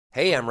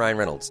Hey, I'm Ryan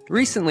Reynolds.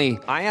 Recently,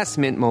 I asked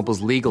Mint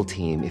Mobile's legal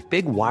team if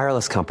big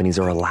wireless companies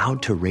are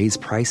allowed to raise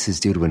prices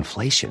due to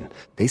inflation.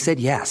 They said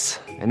yes.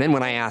 And then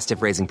when I asked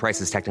if raising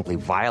prices technically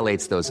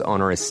violates those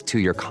onerous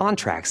two-year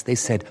contracts, they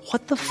said,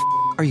 "What the f***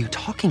 are you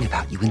talking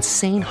about, you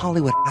insane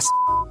Hollywood ass?"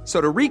 So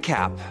to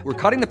recap, we're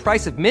cutting the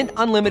price of Mint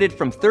Unlimited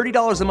from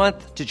 $30 a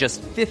month to just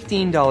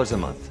 $15 a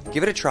month.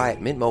 Give it a try at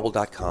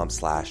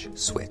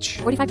mintmobile.com/switch.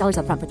 $45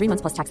 up front for 3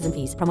 months plus taxes and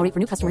fees. Promo rate for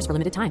new customers for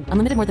limited time.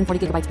 Unlimited more than 40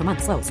 gigabytes per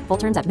month. Slows full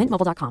terms at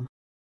mintmobile.com.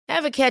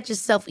 Ever catch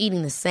yourself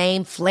eating the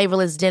same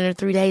flavorless dinner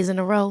 3 days in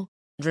a row?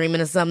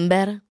 Dreaming of something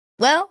better?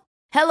 Well,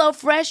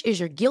 HelloFresh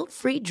is your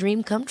guilt-free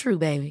dream come true,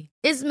 baby.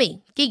 It's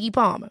me, Keke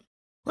Palmer.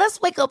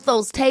 Let's wake up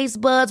those taste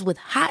buds with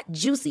hot,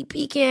 juicy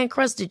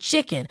pecan-crusted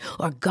chicken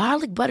or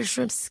garlic butter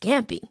shrimp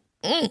scampi.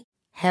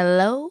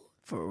 Hello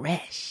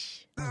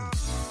Fresh.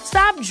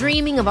 Stop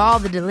dreaming of all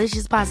the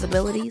delicious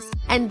possibilities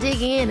and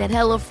dig in at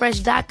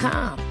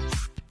HelloFresh.com.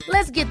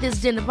 Let's get this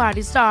dinner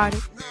party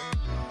started.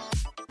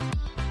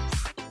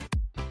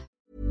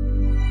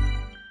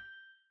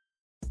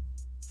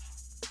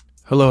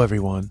 Hello,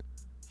 everyone.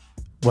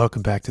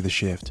 Welcome back to The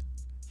Shift.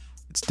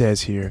 It's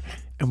Des here,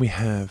 and we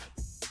have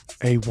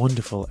a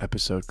wonderful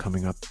episode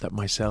coming up that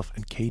myself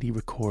and Katie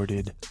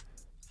recorded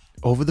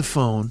over the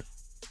phone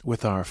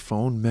with our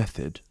phone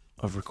method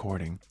of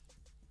recording.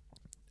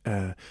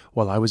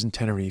 While I was in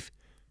Tenerife,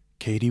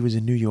 Katie was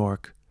in New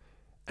York,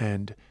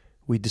 and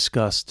we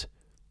discussed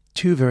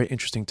two very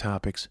interesting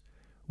topics.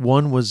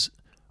 One was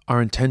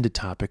our intended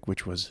topic,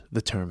 which was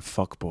the term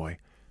fuckboy.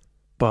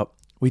 But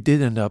we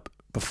did end up,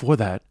 before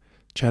that,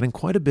 chatting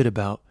quite a bit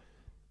about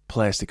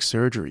plastic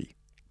surgery,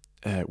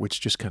 which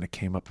just kind of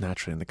came up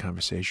naturally in the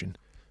conversation.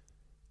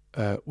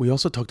 We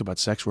also talked about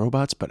sex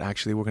robots, but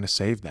actually we're going to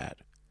save that.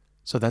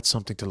 So that's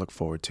something to look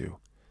forward to.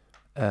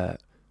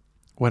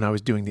 When I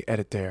was doing the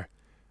edit there,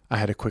 I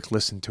had a quick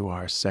listen to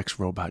our sex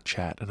robot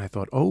chat, and I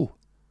thought, oh,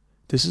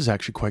 this is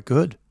actually quite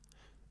good.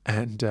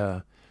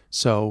 And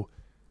so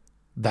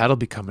that'll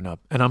be coming up.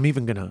 And I'm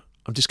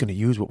just going to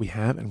use what we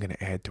have and I'm going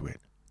to add to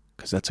it,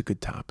 because that's a good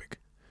topic.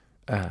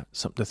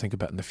 Something to think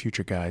about in the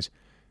future, guys.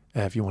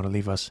 If you want to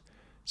leave us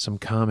some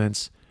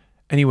comments.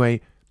 Anyway,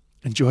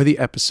 enjoy the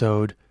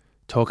episode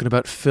talking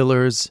about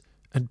fillers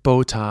and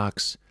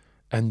Botox,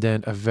 and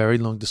then a very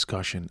long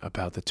discussion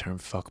about the term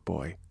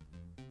fuckboy.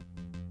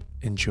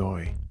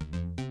 Enjoy.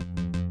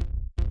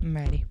 I'm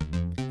ready.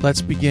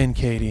 Let's begin,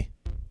 Katie.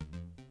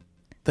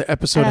 The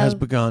episode has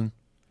begun.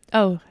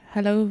 Oh,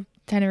 hello,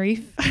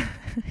 Tenerife.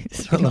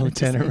 Hello,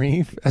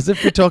 Tenerife. As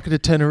if you're talking to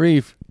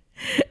Tenerife.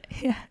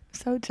 Yeah, I'm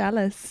so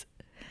jealous.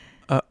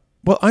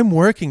 Well, I'm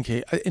working,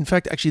 Kate. In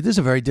fact, actually, this is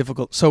a very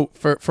difficult. So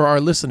for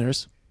our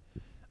listeners,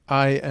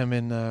 I am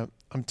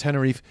I'm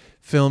Tenerife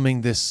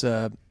filming this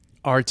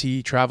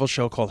RT travel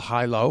show called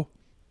High Low.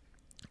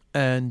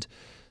 And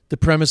the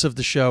premise of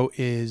the show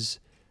is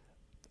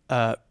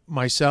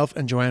myself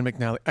and Joanne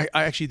McNally. I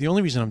actually, the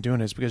only reason I'm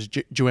doing it is because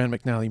Joanne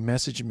McNally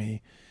messaged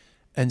me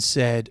and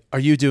said,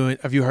 have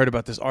you heard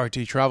about this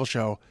RT travel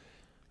show,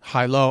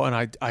 High Low?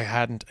 And I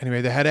hadn't.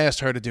 Anyway, they had asked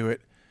her to do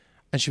it.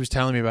 And she was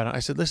telling me about it. I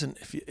said, listen,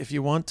 if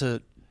you want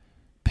to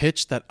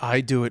pitch that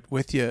I do it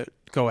with you,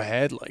 go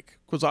ahead. Like,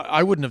 because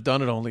I wouldn't have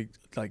done it, only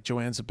like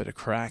Joanne's a bit of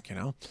crack, you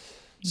know?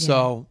 Yeah.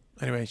 So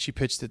anyway, she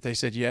pitched it. They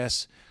said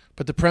yes.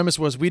 But the premise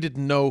was we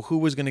didn't know who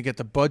was going to get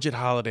the budget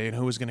holiday and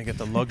who was going to get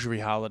the luxury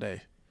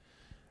holiday.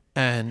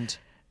 And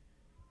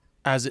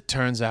as it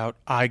turns out,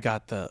 I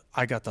got the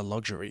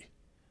luxury.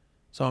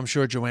 So I'm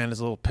sure Joanne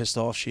is a little pissed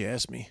off she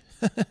asked me.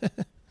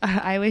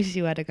 I wish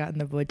you had gotten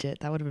the budget.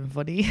 That would have been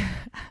funny.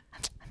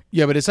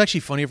 Yeah, but it's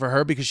actually funny for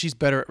her because she's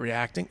better at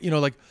reacting. You know,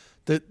 like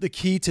the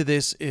key to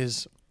this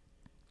is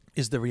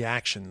the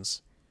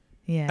reactions.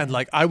 Yeah. And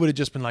like I would have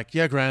just been like,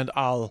 yeah, grand,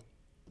 I'll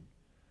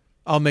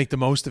make the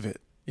most of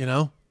it, you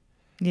know?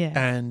 Yeah.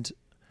 And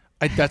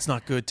that's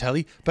not good,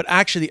 Telly. But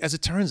actually, as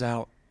it turns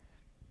out,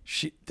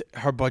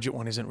 her budget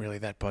one isn't really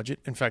that budget.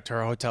 In fact,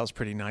 her hotel's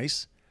pretty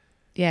nice.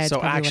 Yeah, it's so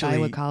probably actually, what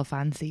I would call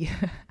fancy.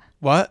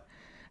 What?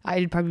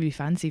 It'd probably be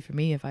fancy for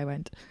me if I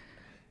went.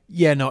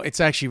 Yeah, no, it's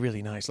actually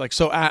really nice. Like,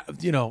 so,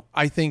 you know,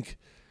 I think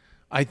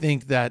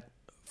that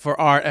for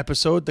our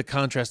episode, the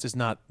contrast is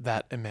not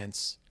that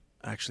immense,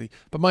 actually.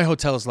 But my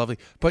hotel is lovely.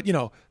 But, you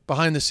know,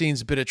 behind the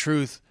scenes, a bit of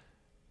truth,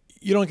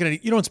 you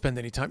don't spend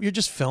any time. You're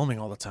just filming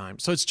all the time.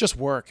 So it's just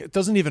work. It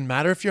doesn't even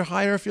matter if you're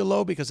high or if you're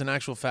low, because in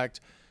actual fact,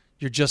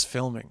 you're just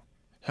filming.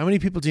 How many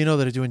people do you know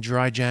that are doing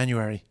dry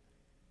January?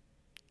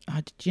 Oh,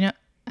 did you know?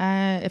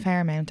 A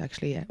fair amount,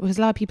 actually, yeah. Because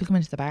a lot of people come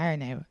into the bar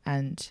now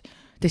and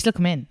they still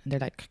come in and they're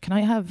like, can I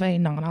have a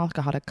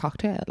non-alcoholic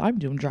cocktail? I'm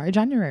doing dry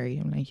January.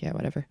 I'm like, yeah,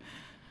 whatever.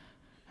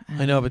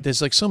 I know, but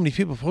there's like so many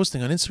people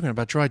posting on Instagram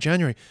about dry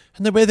January,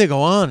 and the way they go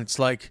on, it's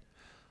like,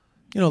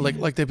 you know,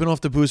 like they've been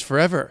off the booze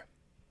forever.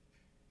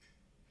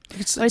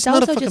 It's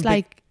also just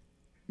like,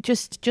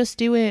 just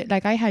do it.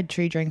 Like, I had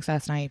 3 drinks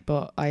last night,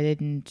 but I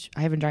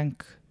haven't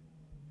drank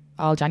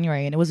all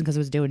January, and it wasn't because I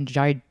was doing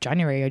dry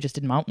January. I just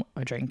didn't want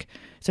a drink.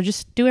 So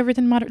just do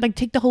everything moderate. Like,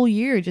 take the whole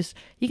year.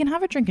 You can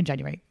have a drink in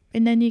January.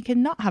 and then you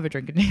can not have a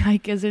drink.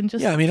 Like, as in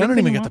just. Yeah, I mean, I drink don't when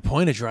even you get want. the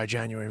point of dry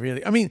January,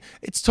 really. I mean,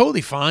 it's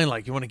totally fine,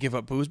 like, you want to give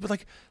up booze, but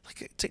like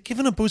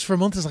giving up booze for a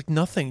month is like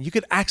nothing. You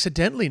could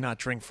accidentally not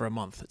drink for a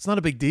month. It's not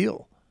a big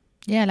deal.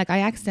 Yeah, like I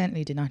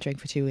accidentally did not drink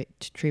for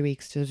 3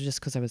 weeks just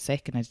because I was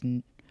sick and I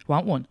didn't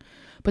want one.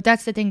 But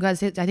that's the thing,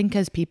 because I think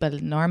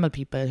because normal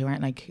people who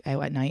aren't like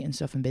out at night and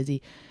stuff and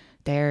busy,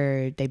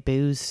 they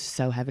booze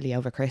so heavily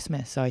over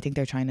Christmas. So I think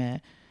they're trying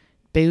to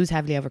booze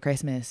heavily over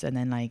Christmas and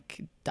then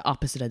like the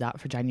opposite of that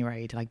for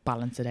January to like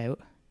balance it out.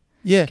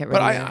 Yeah, Get rid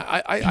but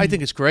of I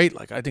think it's great.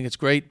 Like, I think it's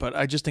great, but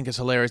I just think it's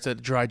hilarious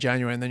that dry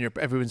January and then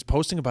everyone's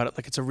posting about it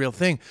like it's a real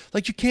thing.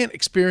 Like, you can't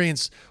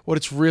experience what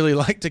it's really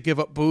like to give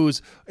up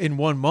booze in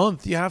 1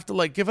 month. You have to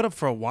like give it up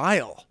for a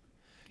while.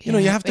 You know,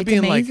 you have to be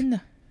in like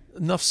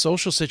enough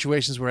social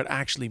situations where it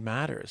actually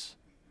matters.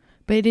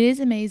 But it is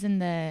amazing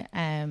the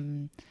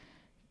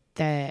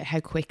how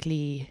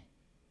quickly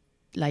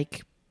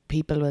like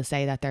people will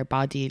say that their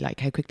body,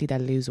 like how quickly they'll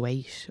lose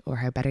weight or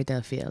how better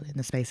they'll feel in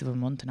the space of a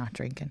month of not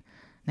drinking.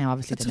 Now,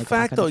 obviously, it's a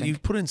fact though. You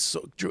put in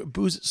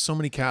booze so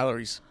many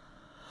calories.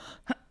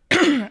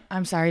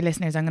 I'm sorry,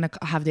 listeners. I'm going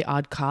to have the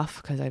odd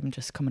cough because I'm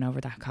just coming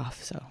over that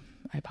cough. So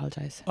I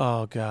apologize.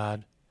 Oh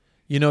God.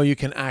 You know, you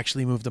can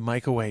actually move the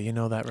mic away. You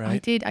know that, right? I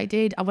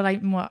did. Well, do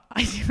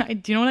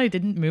you know what? I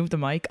didn't move the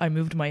mic. I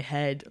moved my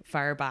head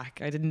far back.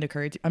 I didn't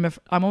occur to.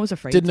 I'm always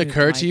afraid. Didn't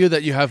occur to you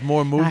that you have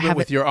more movement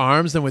with your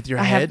arms than with your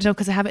head? No,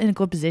 because I have it in a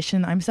good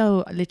position. I'm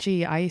so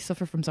literally. I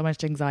suffer from so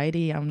much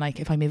anxiety. I'm like,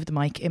 if I move the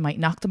mic, it might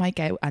knock the mic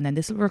out, and then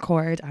this will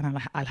record, and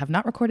I'll have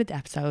not recorded the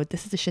episode.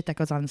 This is the shit that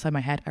goes on inside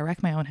my head. I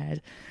wreck my own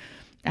head.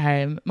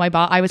 I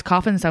was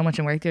coughing so much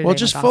in work the other day. Well,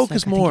 just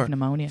focus more.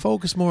 Pneumonia.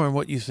 Focus more on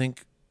what you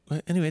think.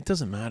 Anyway, it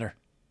doesn't matter.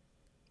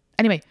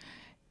 Anyway,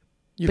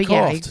 you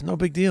coughed. No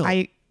big deal.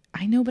 I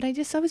know, but I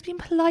was being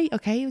polite.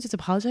 Okay, I was just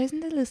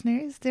apologising to the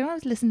listeners. They don't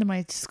have to listen to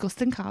my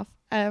disgusting cough.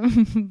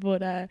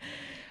 But I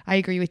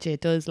agree with you. It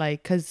does,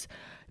 like, because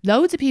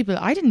loads of people.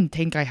 I didn't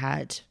think I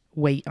had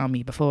weight on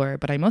me before,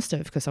 but I must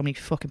have, because so many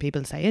fucking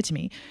people say it to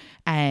me.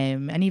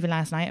 And even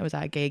last night I was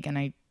at a gig,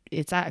 and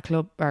it's at a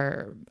club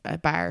or a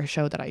bar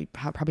show that I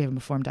probably haven't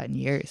performed at in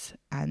years,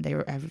 and they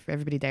were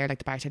everybody there, like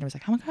the bartender was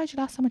like, "Oh my god, you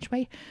lost so much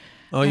weight."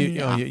 Oh,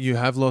 you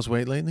have lost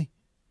weight lately?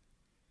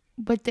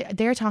 But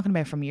they're talking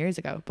about from years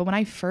ago. But when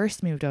I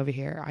first moved over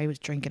here, I was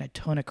drinking a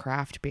ton of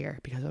craft beer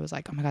because I was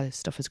like, oh my God, this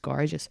stuff is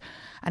gorgeous.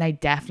 And I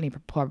definitely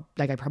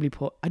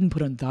I didn't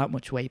put on that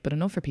much weight, but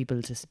enough for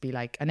people to be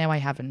like, and now I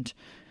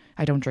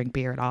don't drink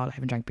beer at all. I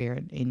haven't drank beer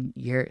in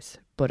years,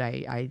 but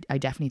I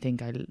definitely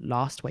think I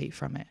lost weight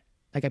from it.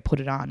 Like I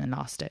put it on and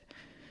lost it.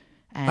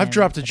 I've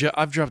dropped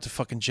a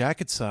fucking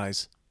jacket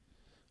size.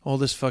 All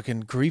this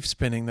fucking grief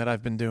spinning that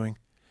I've been doing.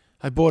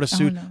 I bought a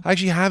suit. Oh, no. I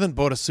actually haven't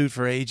bought a suit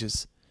for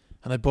ages.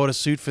 And I bought a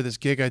suit for this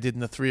gig I did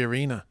in the 3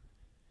 Arena.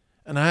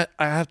 And I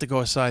have to go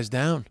a size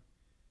down.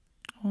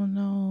 Oh,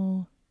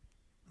 no.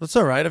 That's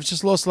all right. I've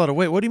just lost a lot of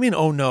weight. What do you mean,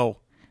 oh, no?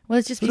 Well,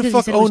 it's just Who because the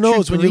fuck you said it was no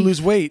true is when you grief.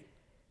 lose weight?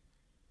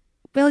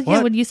 Well, yeah,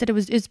 What? when you said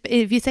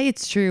if you say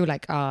it's true,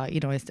 like, No,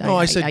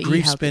 I said eat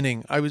grief healthy.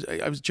 spinning. I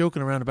was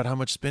joking around about how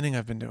much spinning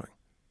I've been doing.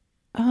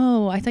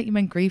 Oh, I thought you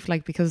meant grief,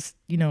 like, because,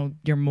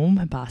 your mum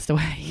had passed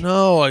away.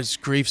 No, I was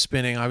grief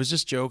spinning. I was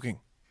just joking.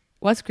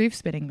 What's grief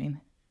spinning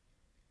mean?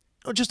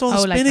 Oh, just all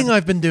the like spinning from-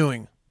 I've been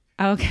doing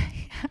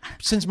Okay.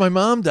 since my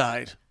mom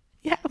died.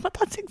 Yeah, but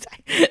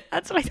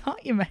that's what I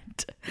thought you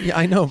meant. Yeah,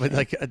 I know, but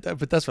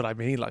but that's what I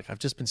mean. Like, I've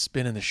just been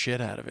spinning the shit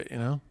out of it, you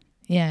know?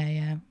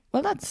 Yeah.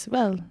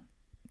 Well,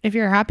 if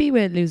you're happy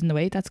with losing the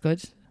weight, that's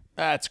good.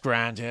 That's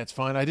grand. Yeah, it's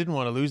fine. I didn't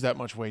want to lose that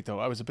much weight though.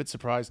 I was a bit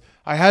surprised.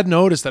 I had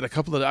noticed that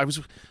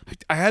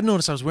I had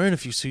noticed I was wearing a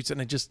few suits, and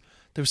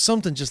there was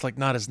something just like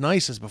not as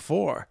nice as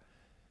before.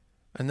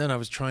 And then I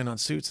was trying on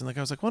suits, and I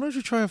was like, why don't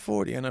you try a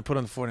 40? And I put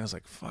on the 40, and I was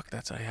like, fuck,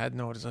 I had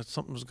noticed that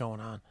something was going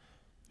on.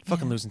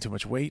 Fucking losing too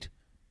much weight.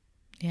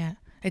 Yeah.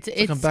 It's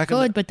I'm back in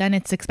good, but then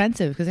it's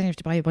expensive because then you have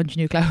to buy a bunch of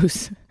new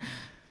clothes.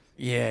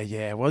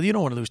 Yeah. Well, you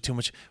don't want to lose too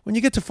much. When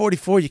you get to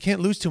 44, you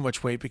can't lose too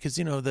much weight because,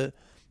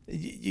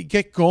 you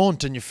get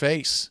gaunt in your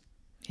face.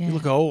 Yeah. You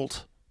look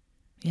old.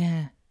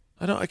 Yeah.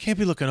 I can't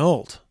be looking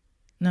old.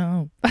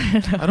 No. I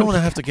don't want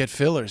to have to get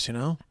fillers,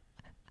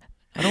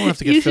 I don't have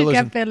to get You should fillers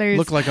get and fillers. I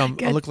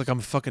look like I'm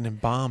fucking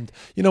embalmed.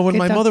 When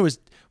my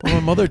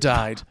mother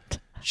died,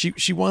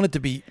 she wanted to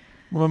be.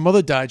 When my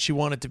mother died, she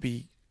wanted to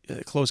be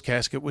closed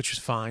casket, which was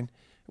fine,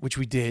 which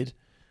we did,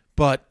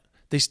 but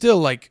they still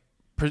like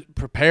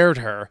prepared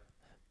her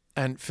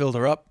and filled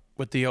her up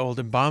with the old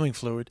embalming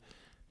fluid.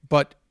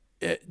 But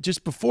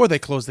just before they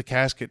closed the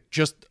casket,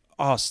 just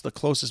us, the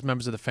closest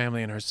members of the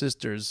family, and her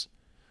sisters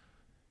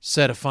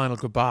said a final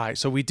goodbye.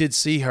 So we did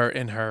see her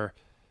in her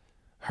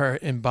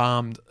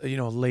embalmed,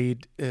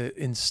 laid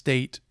in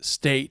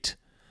state,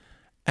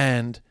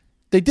 and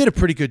they did a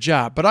pretty good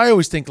job. But I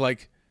always think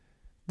like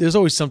there's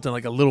always something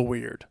like a little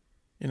weird,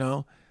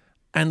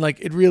 and like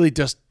it really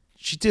just,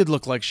 she did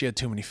look like she had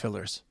too many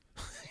fillers.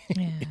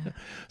 Yeah.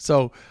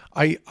 So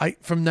I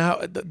from now,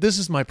 this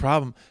is my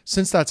problem.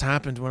 Since that's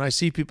happened, when I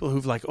see people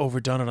who've like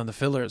overdone it on the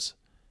fillers,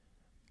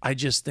 I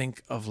just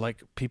think of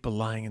like people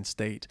lying in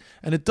state,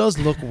 and it does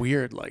look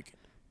weird. Like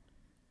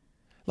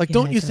Yeah,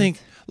 don't it you does. think?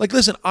 Like,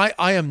 listen,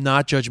 I am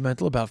not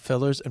judgmental about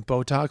fillers and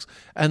Botox,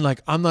 and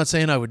like I'm not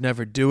saying I would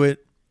never do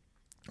it.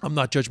 I'm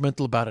not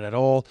judgmental about it at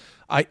all.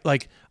 I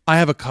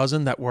have a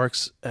cousin that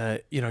works.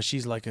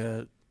 She's like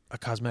a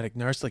cosmetic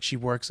nurse. Like she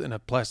works in a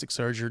plastic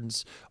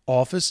surgeon's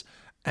office,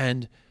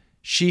 and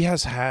she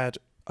has had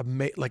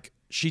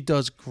she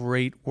does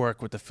great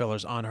work with the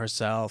fillers on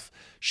herself.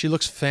 She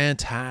looks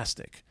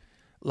fantastic.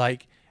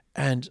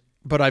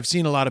 But I've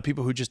seen a lot of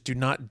people who just do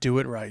not do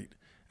it right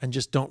and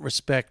just don't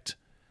respect,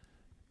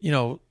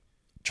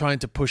 trying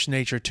to push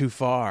nature too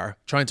far,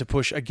 trying to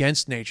push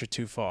against nature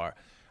too far.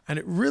 And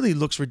it really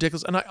looks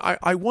ridiculous. And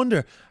I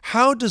wonder,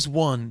 how does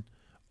one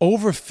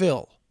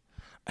overfill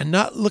and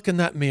not look in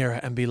that mirror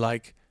and be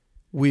like,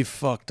 we've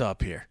fucked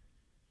up here?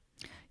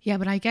 Yeah,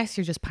 but I guess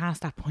you're just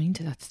past that point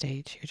at that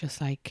stage. You're just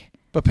like...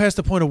 But past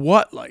the point of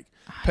what? Like,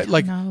 I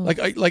don't know.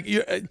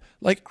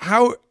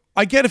 How...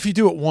 I get if you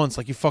do it once,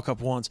 like you fuck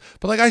up once.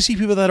 But like I see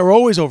people that are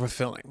always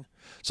overfilling.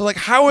 So like,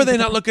 how are they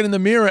not looking in the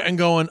mirror and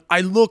going,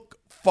 I look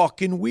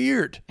fucking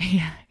weird?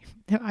 Yeah,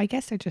 I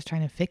guess they're just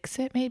trying to fix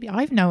it. Maybe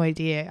I've no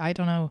idea. I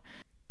don't know.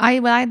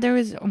 There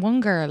was one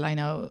girl I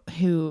know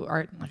who,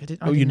 or like I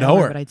didn't you know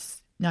her? but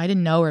I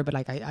didn't know her, but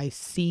like I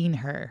seen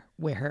her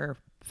with her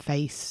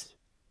face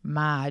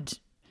mad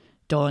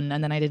done,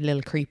 and then I did a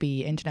little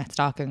creepy internet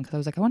stalking because I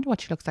was like, I wonder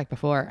what she looks like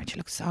before, and she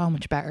looked so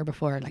much better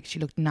before. Like she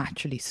looked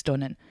naturally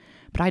stunning,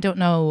 but I don't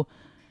know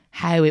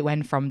how it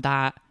went from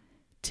that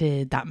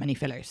to that many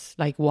fillers.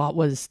 Like, what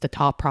was the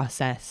thought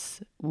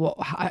process?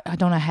 I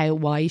don't know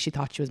why she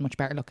thought she was much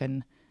better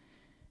looking.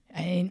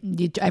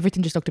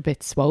 Everything just looked a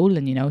bit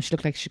swollen, She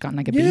looked like she'd gotten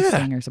like a bee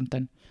sting or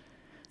something.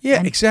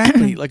 Yeah,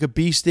 exactly. Like a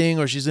bee sting,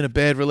 or she's in a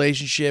bad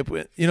relationship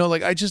with,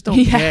 like I just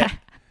don't get.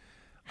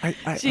 But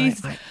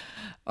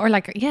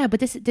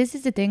this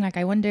is the thing. Like,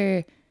 I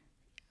wonder.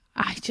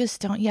 I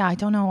just don't. Yeah, I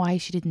don't know why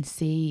she didn't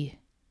see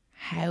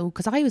how.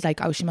 Because I was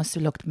like, oh, she must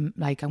have looked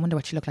like. I wonder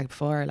what she looked like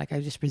before. Like,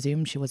 I just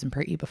presumed she wasn't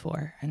pretty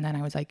before, and then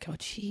I was like, oh,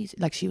 jeez,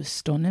 like she was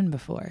stunning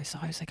before. So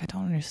I was like, I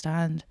don't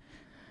understand.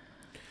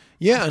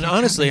 Yeah, and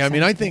honestly, I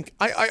mean, I think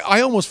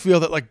I almost feel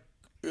that like,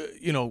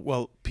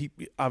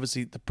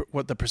 obviously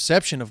what the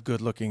perception of good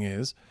looking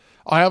is.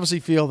 I obviously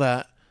feel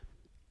that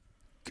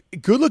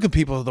good looking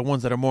people are the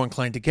ones that are more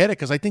inclined to get it,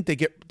 because I think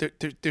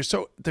they're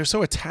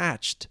so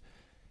attached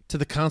to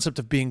the concept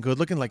of being good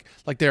looking, like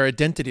their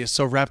identity is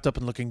so wrapped up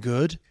in looking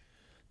good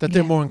that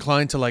they're more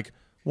inclined to like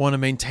want to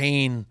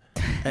maintain,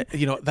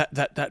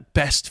 that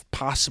best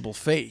possible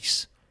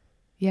face.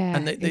 Yeah,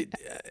 and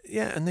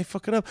they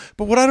fuck it up.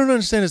 But what I don't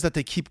understand is that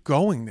they keep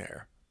going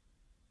there.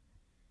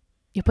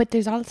 Yeah, but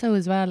there's also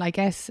as well, I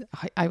guess,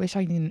 I wish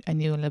I knew a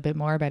little bit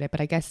more about it, but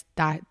I guess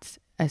that's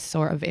a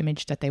sort of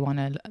image that they want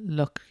to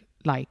look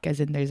like, as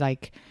in there's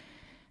like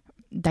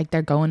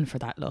they're going for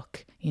that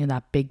look,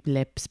 that big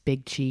lips,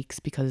 big cheeks,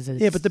 because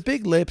it's... Yeah, but the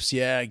big lips,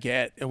 I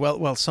get.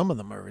 Well, some of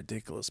them are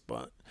ridiculous,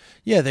 but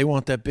yeah, they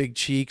want that big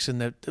cheeks,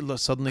 and that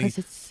suddenly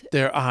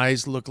their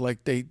eyes look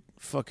like they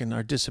fucking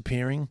are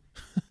disappearing.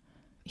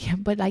 Yeah,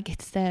 but like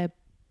it's the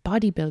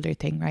bodybuilder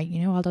thing, right?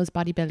 All those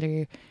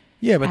bodybuilder.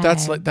 Yeah, but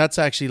that's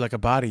actually like a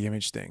body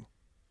image thing.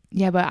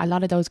 Yeah, but a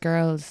lot of those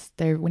girls,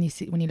 when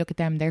you look at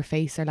them, their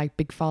face are like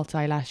big false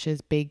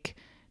eyelashes, big.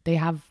 They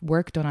have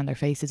work done on their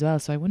face as well.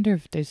 So I wonder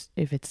if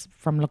it's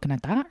from looking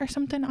at that or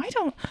something. I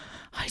don't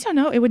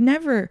know. It would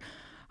never.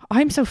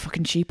 I'm so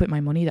fucking cheap with my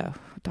money though.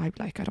 I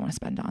don't want to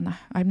spend it on that.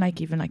 I'm like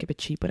even like a bit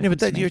cheap with it. Yeah,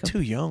 but you're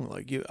too young.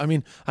 Like you, I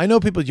mean, I know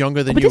people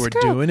younger than you were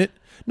doing it.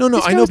 No,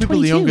 I know people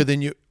 22. younger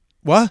than you.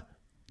 What?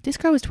 This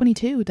girl was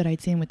 22 that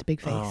I'd seen with the big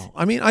face. Oh,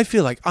 I mean, I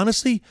feel like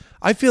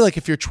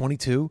if you're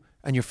 22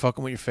 and you're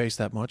fucking with your face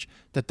that much,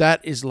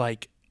 that is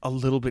like a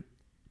little bit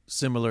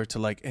similar to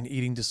like an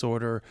eating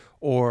disorder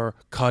or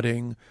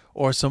cutting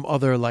or some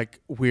other like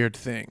weird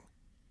thing.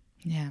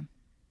 Yeah.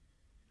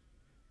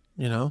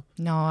 No,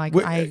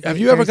 I have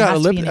you ever got a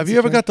lip? Have you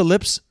ever got the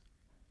lips?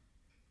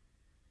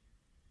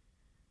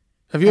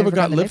 Have you ever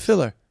got lip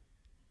filler?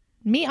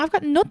 Me, I've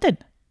got nothing.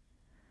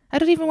 I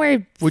don't even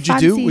wear. Would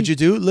you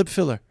do lip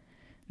filler?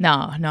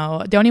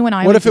 No. The only one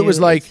I. What if it was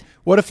like?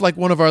 What if like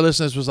one of our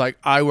listeners was like,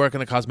 I work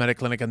in a cosmetic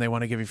clinic and they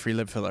want to give you free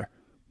lip filler?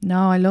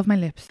 No, I love my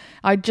lips.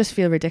 I'd just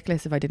feel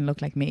ridiculous if I didn't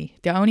look like me.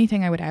 The only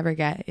thing I would ever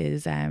get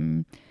is like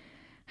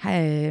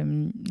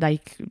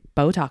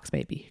Botox,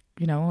 maybe.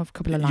 A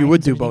couple of lines. You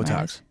would do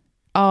Botox?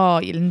 Oh,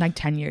 in like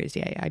 10 years,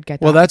 yeah, I'd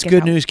get that. Well, that's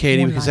good news,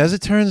 Katie, because as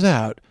it turns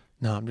out...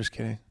 No, I'm just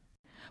kidding.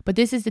 But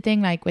this is the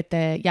thing, like with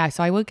the... Yeah,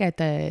 so I would get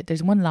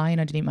there's one line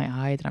underneath my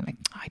eye that I'm like,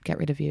 I'd get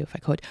rid of you if I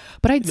could.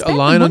 But I'd spend a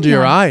line under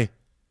your eye?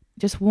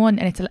 Just one,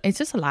 and it's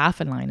just a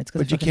laughing line. It's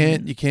but you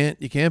can't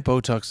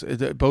Botox.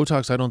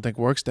 Botox, I don't think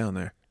works down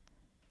there.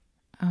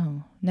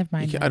 Oh, never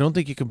mind. I don't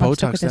think you can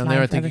Botox down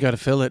there. I think you got to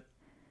fill it.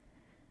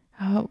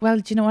 Oh, well,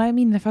 do you know what I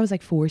mean? If I was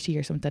like 40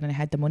 or something and I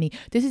had the money,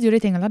 this is the other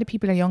thing. A lot of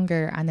people are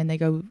younger and then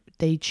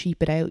they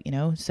cheap it out,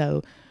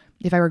 So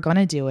if I were going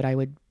to do it, I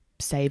would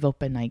save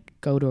up and like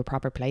go to a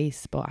proper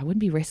place, but I wouldn't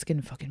be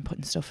risking fucking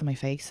putting stuff in my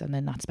face and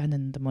then not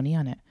spending the money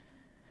on it.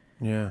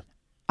 Yeah.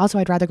 Also,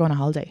 I'd rather go on a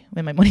holiday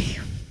with my money.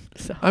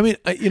 So I mean,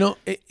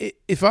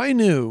 if I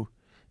knew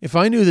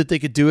that they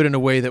could do it in a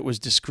way that was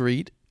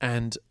discreet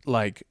and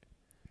like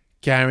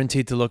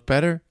guaranteed to look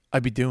better,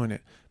 I'd be doing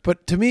it.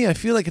 But to me, I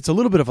feel like it's a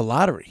little bit of a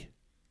lottery.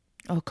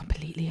 Oh,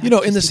 completely. You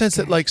know, in the sense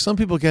that like some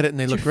people get it and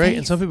they look great,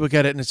 and some people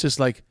get it and it's just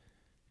like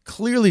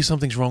clearly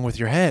something's wrong with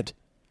your head.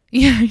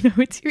 Yeah, I know.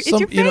 It's your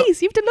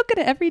face. You have to look at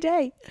it every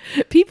day.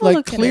 People like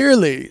look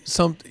clearly, at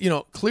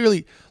it.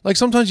 Clearly, like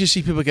sometimes you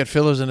see people get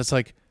fillers and it's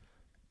like,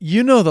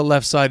 you know, the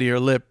left side of your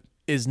lip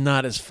is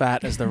not as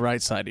fat as the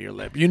right side of your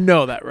lip. You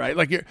know that, right?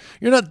 Like you're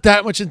not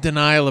that much in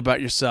denial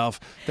about yourself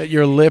that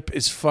your lip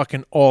is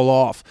fucking all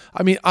off.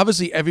 I mean,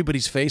 obviously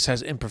everybody's face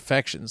has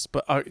imperfections,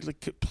 but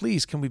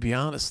please, can we be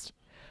honest?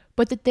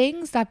 But the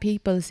things that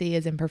people see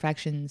as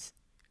imperfections,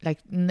 like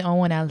no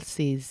one else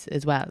sees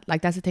as well.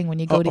 Like that's the thing when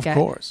you go to get.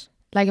 Of course.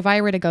 Like if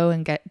I were to go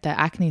and get the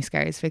acne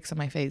scars fixed on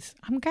my face,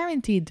 I'm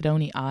guaranteed that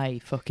only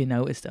I fucking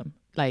notice them.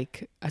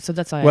 Like, so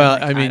that's why. Well,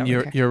 I mean,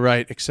 you're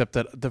right. Except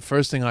that the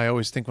first thing I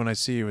always think when I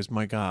see you is,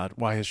 my God,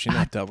 why has she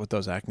not dealt with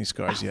those acne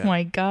scars yet? Oh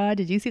my God,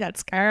 did you see that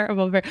scar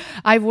above her?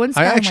 I've one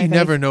scar. I actually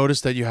never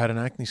noticed that you had an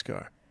acne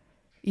scar.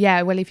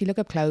 Yeah, well, if you look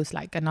up close,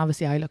 like, and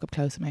obviously I look up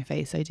close at my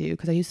face, I do,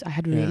 because I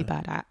had really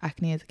bad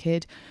acne as a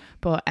kid.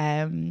 But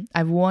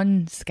I've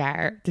one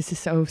scar. This is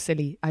so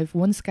silly. I've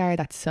one scar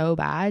that's so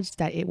bad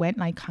that it went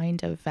like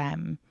kind of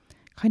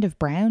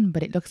brown,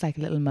 but it looks like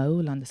a little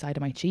mole on the side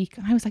of my cheek.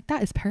 And I was like,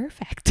 that is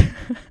perfect.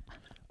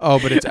 Oh,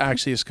 but it's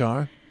actually a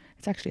scar?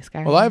 It's actually a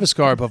scar. Well, I have a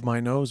scar above my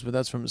nose, but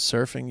that's from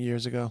surfing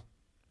years ago.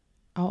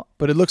 Oh.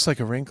 But it looks like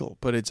a wrinkle,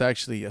 but it's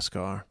actually a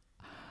scar.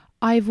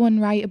 I've one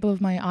right above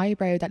my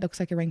eyebrow that looks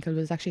like a wrinkle. It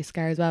was actually a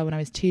scar as well. When I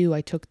was 2,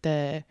 I took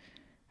the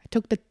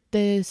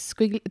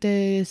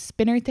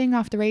spinner thing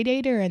off the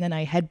radiator and then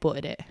I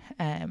headbutted it.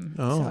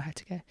 So I had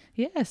to get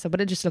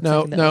but it just looks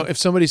like a now, if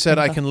somebody said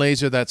I can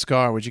laser that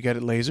scar, would you get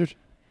it lasered?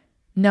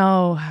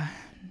 No.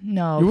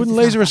 You wouldn't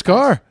laser a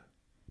scar?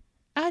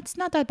 It's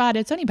not that bad.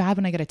 It's only bad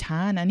when I get a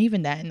tan, and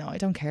even then, no, I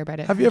don't care about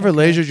it. Have you ever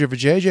lasered your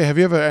vajayjay? Have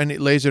you ever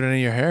lasered any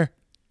of your hair?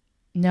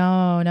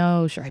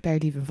 No, sure. I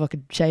barely even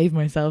fucking shave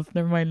myself.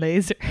 Never mind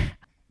laser.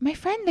 My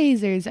friend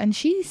lasers, and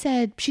she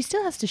said she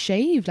still has to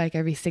shave like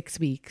every 6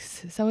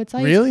 weeks. So it's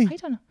like, really? I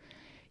don't know.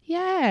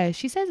 Yeah,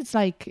 she says it's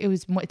like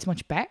it's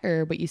much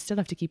better, but you still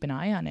have to keep an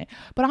eye on it.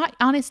 But I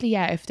honestly,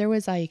 if there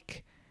was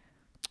like,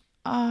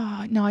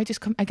 no, I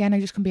just couldn't be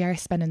arsed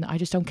spending. I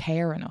just don't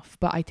care enough.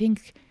 But I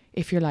think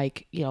if you're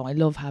like, you know, I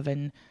love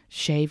having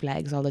shaved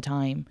legs all the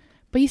time,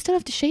 but you still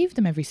have to shave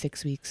them every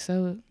 6 weeks.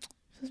 So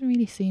it doesn't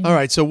really seem. All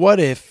right. So what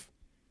if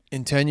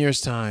in 10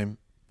 years' time,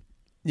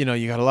 you know,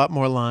 you got a lot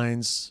more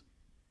lines,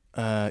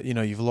 you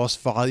know, you've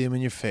lost volume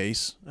in your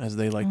face, as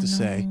they like to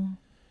say.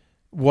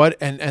 What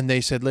and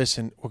they said,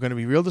 listen, we're going to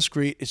be real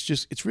discreet.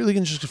 It's really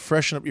going to just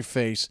freshen up your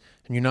face,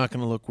 and you're not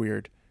going to look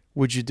weird.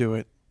 Would you do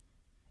it?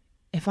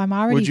 If I'm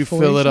already would you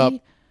 40, fill it up?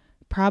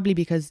 Probably,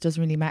 because it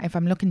doesn't really matter. If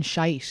I'm looking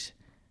shite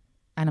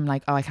and I'm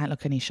like, oh, I can't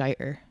look any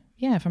shiter.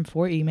 Yeah, if I'm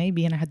 40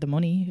 maybe and I had the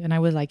money and I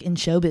was like in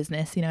show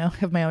business, you know,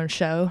 have my own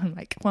show. I'm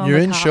like, well, you're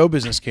in show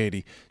business,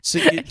 Katie.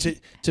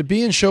 To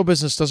be in show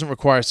business doesn't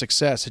require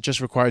success. It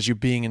just requires you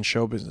being in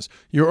show business.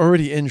 You're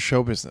already in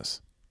show business.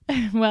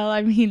 Well,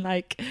 I mean,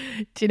 like,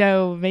 do you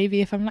know,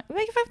 maybe if I'm like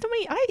if I have the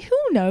money,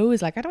 who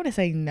knows? Like, I don't want to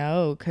say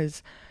no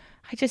because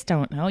I just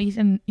don't know.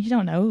 You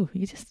don't know.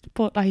 You just,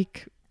 but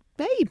like,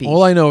 maybe.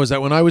 All I know is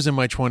that when I was in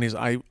my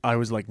 20s, I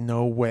was like,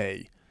 no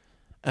way.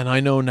 And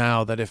I know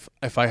now that if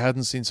I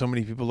hadn't seen so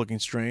many people looking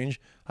strange,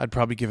 I'd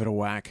probably give it a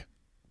whack.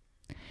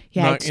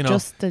 Yeah, it's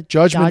just the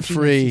judgment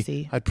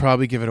free. I'd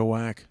probably give it a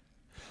whack.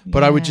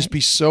 But I would just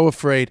be so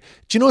afraid.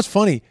 Do you know what's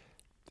funny?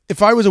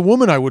 If I was a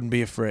woman, I wouldn't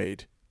be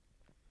afraid.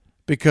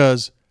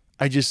 Because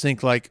I just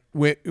think like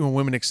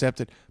women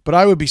accept it. But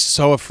I would be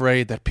so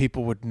afraid that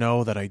people would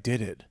know that I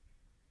did it.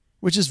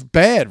 Which is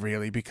bad,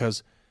 really,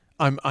 because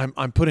I'm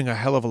putting a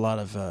hell of a lot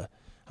of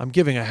I'm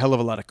giving a hell of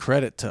a lot of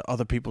credit to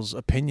other people's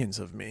opinions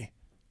of me.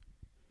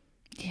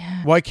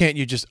 Yeah. Why can't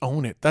you just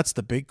own it? That's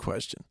the big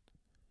question.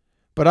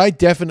 But I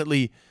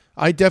definitely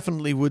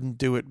wouldn't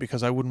do it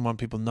because I wouldn't want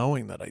people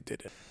knowing that I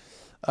did it.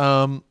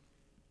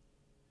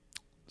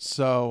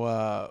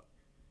 So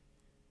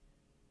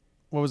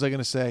what was I going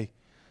to say?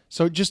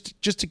 So just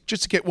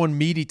to get one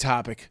meaty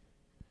topic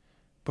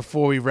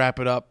before we wrap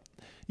it up.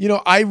 You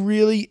know, I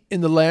really, in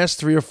the last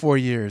 3 or 4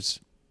 years,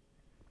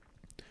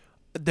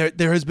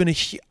 there has been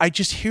I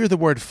just hear the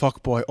word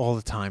fuckboy all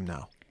the time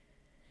now.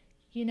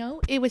 You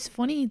know, it was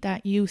funny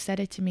that you said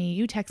it to me.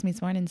 You texted me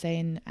this morning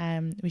saying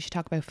we should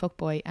talk about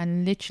fuckboy,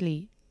 and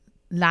literally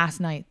last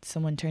night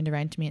someone turned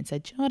around to me and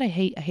said, "Do you know what I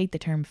hate? I hate the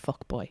term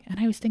fuckboy." And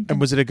I was thinking, and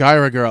was it a guy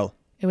or a girl?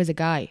 It was a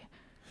guy.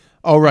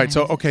 Oh, right.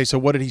 So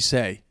what did he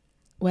say?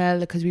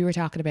 Well, because we were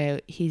talking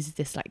about, he's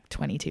this like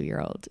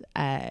 22-year-old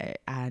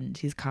and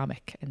he's a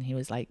comic, and he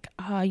was like,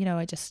 oh, you know,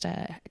 I just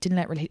didn't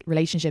let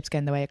relationships get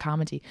in the way of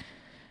comedy.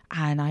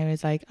 And I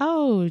was like,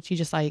 oh, do you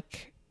just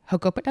like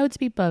hook up with loads of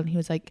people? And he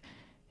was like,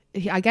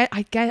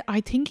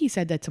 I think he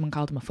said that someone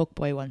called him a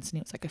fuckboy once, and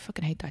he was like, I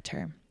fucking hate that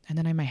term. And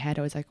then in my head,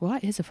 I was like,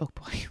 what is a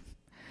fuckboy?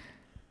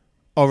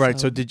 All right.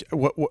 So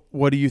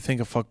what do you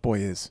think a fuckboy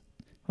is?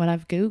 Well,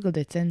 I've Googled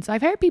it since.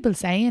 I've heard people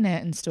saying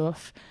it and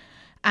stuff.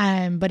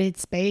 But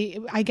it's,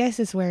 I guess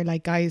it's where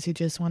like guys who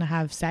just want to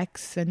have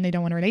sex and they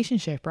don't want a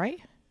relationship,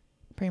 right?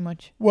 Pretty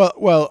much.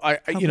 Well,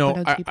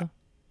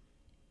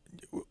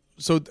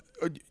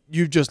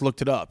 you just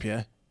looked it up,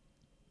 yeah?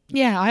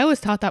 Yeah, I always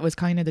thought that was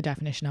kind of the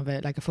definition of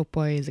it. Like a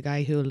fuckboy is a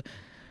guy who'll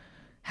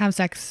have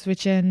sex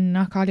with you and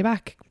not call you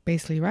back,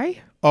 basically,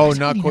 right? Oh,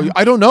 not call you.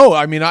 I don't know.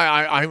 I mean,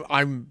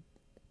 I've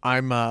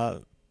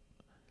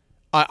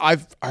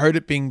heard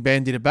it being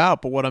bandied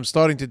about, but what I'm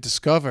starting to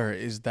discover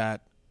is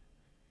that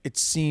it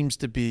seems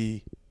to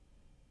be,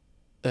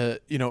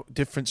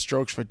 different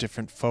strokes for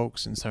different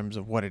folks in terms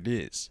of what it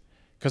is.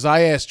 Because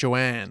I asked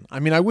Joanne. I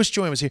mean, I wish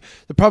Joanne was here.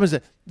 The problem is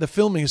that the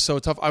filming is so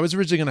tough. I was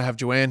originally going to have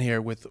Joanne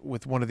here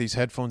with one of these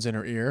headphones in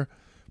her ear,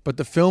 but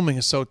the filming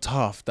is so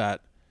tough that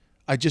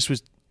I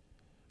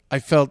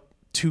felt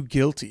too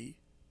guilty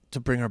to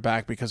bring her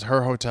back because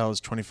her hotel is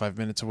 25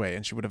 minutes away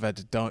and she would have had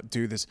to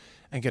do this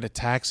and get a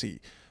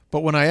taxi. But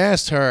when I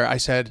asked her, I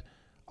said,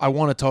 I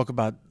want to talk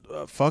about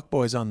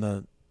fuckboys on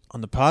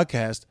the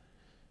podcast.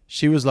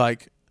 She was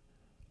like,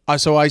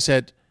 so I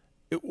said,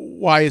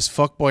 why is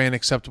fuckboy an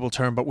acceptable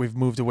term, but we've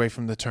moved away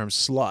from the term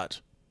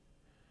slut?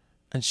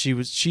 And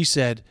she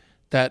said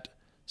that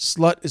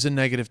slut is a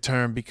negative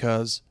term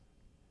because,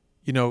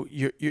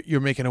 you're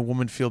making a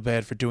woman feel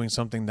bad for doing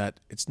something that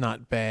it's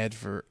not bad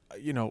for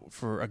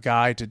a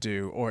guy to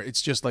do, or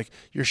it's just like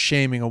you're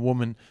shaming a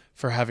woman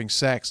for having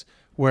sex,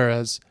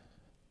 whereas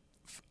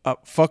a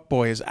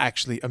fuckboy is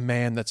actually a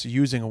man that's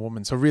using a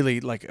woman. So really,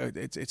 like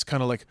it's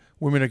kind of like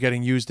women are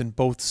getting used in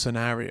both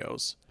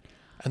scenarios.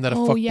 And that a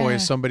fuckboy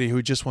is somebody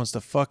who just wants to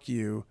fuck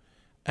you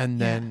and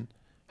then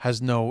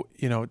has no,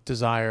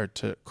 desire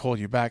to call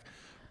you back.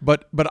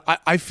 But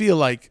I feel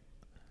like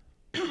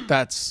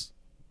that's,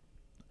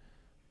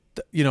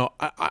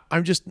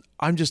 I'm just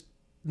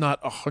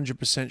not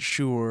 100%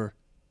 sure.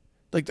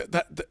 Like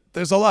that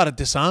there's a lot of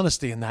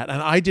dishonesty in that.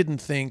 And I didn't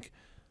think,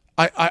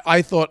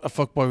 I thought a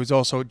fuckboy was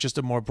also just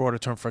a more broader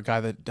term for a guy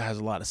that has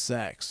a lot of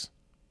sex.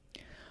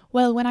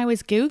 Well, when I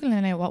was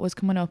Googling it, what was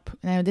coming up,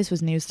 now this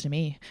was news to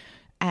me,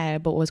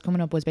 but what was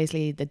coming up was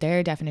basically that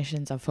their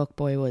definitions of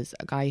fuckboy was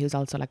a guy who's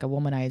also like a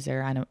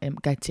womanizer and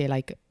it gets you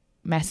like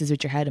messes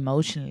with your head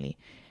emotionally.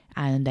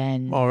 And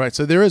then... All right.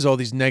 So there is all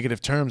these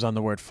negative terms on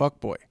the word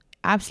fuckboy.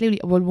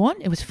 Absolutely. Well,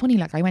 it was funny.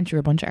 Like I went through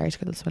a bunch of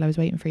articles while I was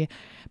waiting for you.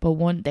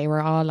 But they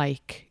were all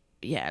like,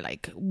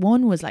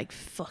 one was like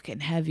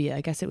fucking heavy.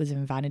 I guess it was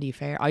in Vanity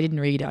Fair. I didn't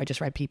read it. I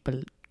just read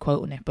people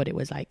quoting it. But it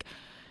was like,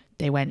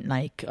 they went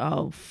like,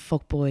 oh,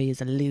 fuckboy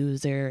is a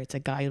loser. It's a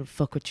guy who'll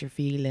fuck with your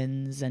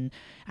feelings and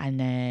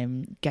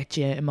get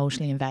you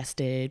emotionally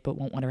invested but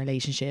won't want a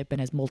relationship and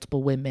has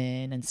multiple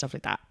women and stuff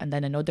like that. And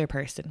then another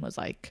person was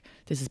like,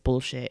 this is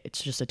bullshit.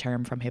 It's just a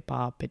term from hip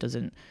hop. It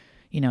doesn't,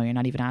 you're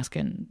not even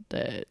asking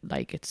they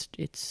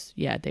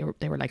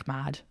were like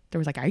mad. There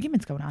was like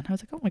arguments going on. I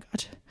was like, oh my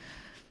God.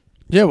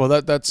 Yeah, well,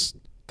 that's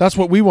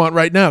what we want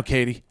right now,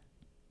 Katie.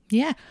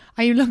 Yeah,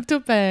 I looked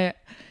up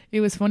it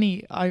was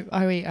funny.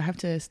 I have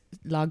to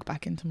log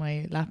back into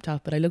my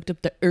laptop, but I looked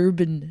up the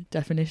urban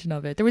definition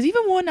of it. There was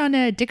even one on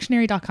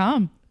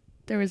dictionary.com.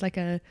 There was like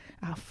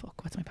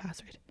what's my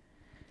password?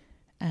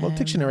 Well,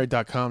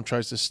 dictionary.com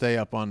tries to stay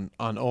up on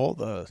all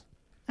the...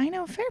 I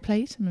know, fair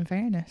play to them, in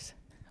fairness.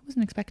 I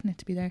wasn't expecting it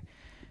to be there.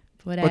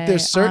 But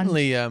there's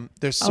certainly... on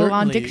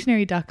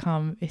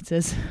dictionary.com it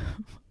says,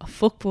 a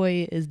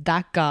fuckboy is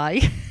that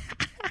guy...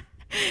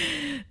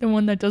 The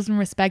one that doesn't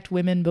respect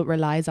women but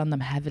relies on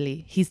them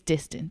heavily. He's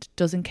distant,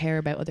 doesn't care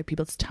about other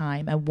people's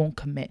time and won't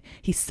commit.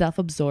 He's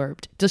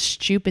self-absorbed, does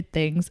stupid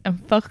things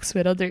and fucks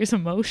with others'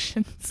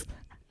 emotions.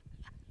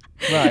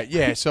 Right,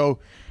 yeah. So,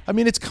 I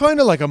mean, it's kind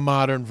of like a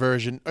modern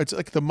version. It's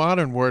like the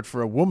modern word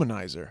for a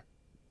womanizer.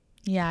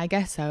 Yeah, I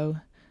guess so.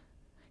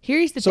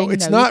 Here's the thing, so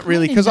it's not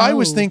really, because I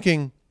was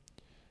thinking,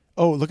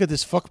 oh, look at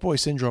this fuckboy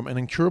syndrome, an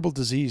incurable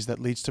disease that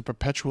leads to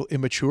perpetual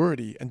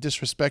immaturity and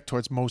disrespect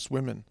towards most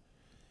women.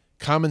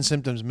 Common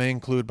symptoms may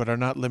include, but are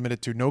not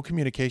limited to, no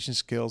communication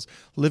skills,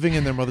 living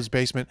in their mother's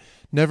basement,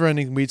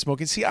 never-ending weed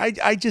smoking. See,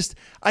 I just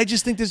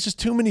think there's just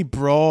too many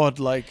broad,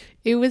 like...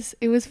 It was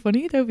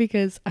funny, though,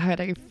 because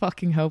I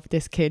fucking hope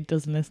this kid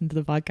doesn't listen to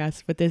the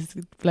podcast, but this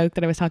bloke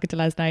that I was talking to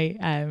last night,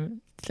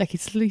 it's like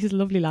he's a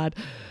lovely lad,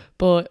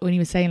 but when he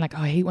was saying, like,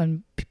 oh, I hate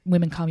when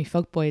women call me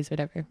fuckboys,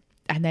 whatever,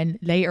 and then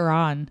later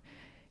on,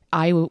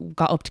 I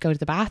got up to go to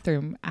the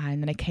bathroom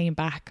and then I came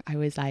back. I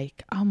was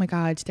like, oh my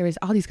God, there was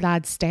all these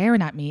lads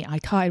staring at me. I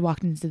thought I'd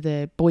walked into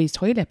the boys'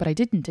 toilet, but I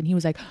didn't. And he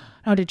was like,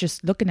 no, they're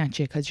just looking at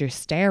you because you're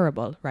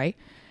stareable, right?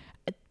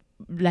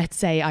 Let's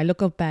say I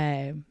look up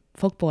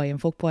fuckboy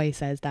and fuckboy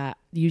says that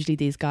usually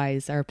these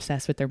guys are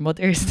obsessed with their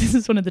mothers. This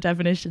is one of the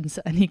definitions.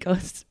 And then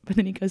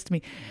he goes to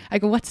me, I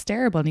go, what's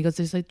stareable? And he goes,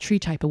 there's like 3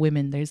 types of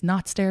women. There's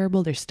not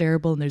stareable, there's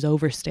stareable, and there's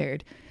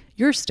overstared.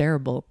 You're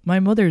stareable. My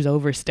mother's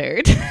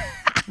overstared.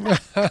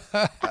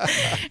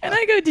 And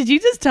I go, did you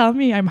just tell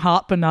me I'm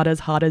hot but not as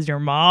hot as your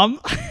mom?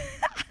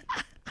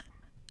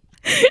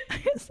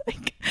 I was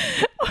like,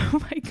 oh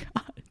my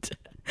God.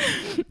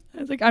 I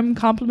was like, I'm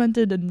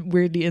complimented and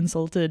weirdly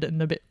insulted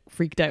and a bit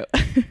freaked out.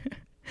 I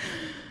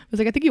was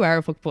like, I think you are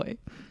a fuckboy.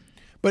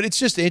 But it's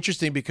just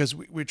interesting because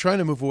we're trying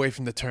to move away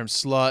from the term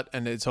slut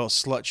and it's all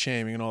slut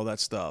shaming and all that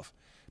stuff.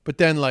 But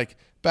then like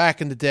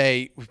back in the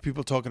day with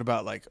people talking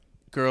about like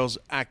girls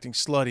acting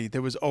slutty,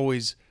 there was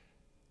always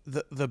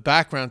the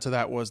background to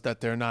that was that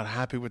they're not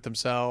happy with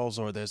themselves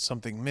or there's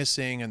something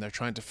missing and they're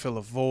trying to fill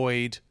a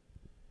void.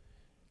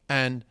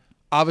 And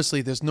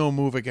obviously there's no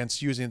move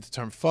against using the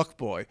term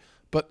fuckboy,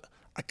 but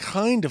I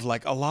kind of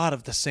like a lot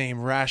of the same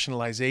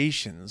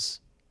rationalizations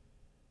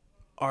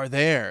are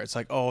there. It's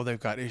like, oh, they've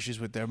got issues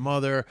with their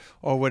mother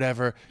or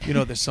whatever. You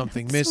know, there's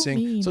something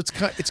missing. So it's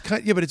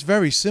kind, yeah, but it's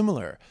very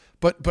similar.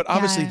 But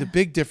obviously the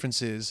big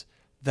difference is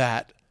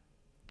that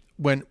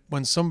when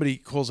somebody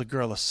calls a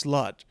girl a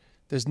slut,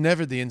 there's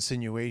never the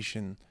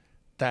insinuation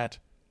that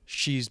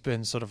she's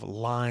been sort of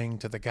lying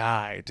to the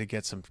guy to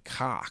get some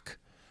cock.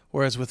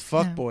 Whereas with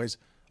fuckboys,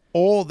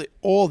 all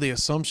the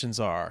assumptions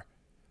are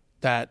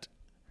that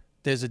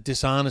there's a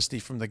dishonesty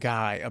from the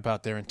guy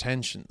about their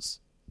intentions.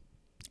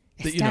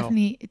 It's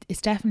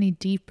definitely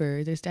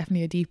deeper. There's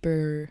definitely a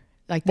deeper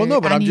like. Well,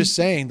 no, but I'm just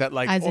saying that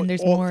like, as in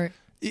there's more.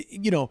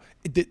 You know,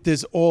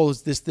 there's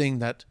always this thing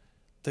that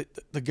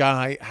the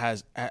guy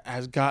has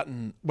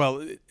gotten.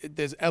 Well,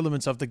 there's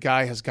elements of the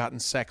guy has gotten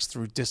sex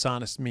through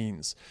dishonest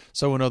means.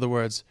 So in other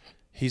words,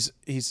 he's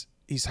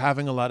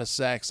having a lot of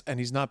sex and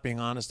he's not being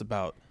honest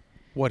about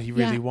what he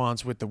really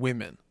wants with the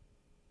women.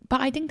 But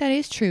I think that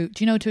is true,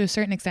 do you know, to a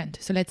certain extent.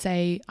 So let's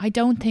say, I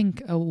don't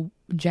think,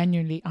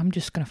 genuinely, I'm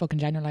just going to fucking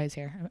generalize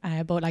here.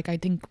 But like, I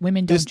think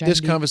women don't generally... This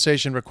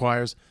conversation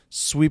requires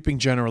sweeping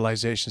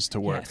generalizations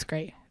to work. Yeah, it's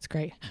great. It's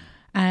great.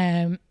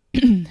 And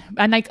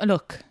like,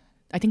 look,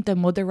 I think the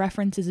mother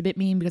reference is a bit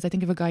mean because I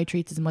think if a guy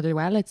treats his mother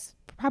well, it's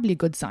probably a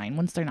good sign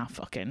once they're not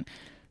fucking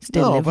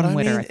still living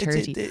with her at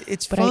 30.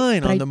 It's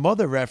fine on the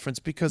mother reference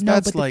because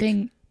that's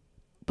like...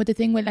 But the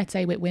thing with, let's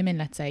say, with women,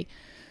 let's say,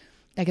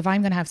 like if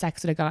I'm going to have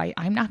sex with a guy,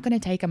 I'm not going to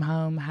take him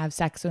home, have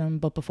sex with him,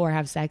 but before I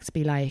have sex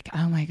be like,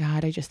 oh my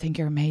God, I just think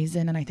you're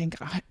amazing. And I think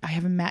I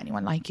haven't met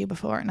anyone like you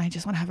before. And I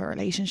just want to have a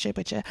relationship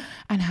with you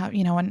and have,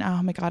 you know, and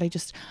oh my God,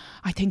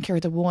 I think you're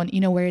the one, you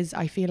know, whereas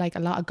I feel like a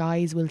lot of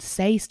guys will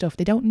say stuff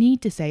they don't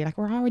need to say. Like,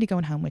 we're already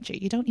going home with you.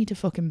 You don't need to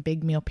fucking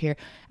big me up here.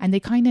 And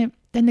they kind of,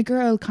 then the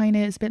girl kind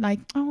of is a bit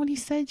like, oh, well, he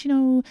said, you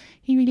know,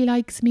 he really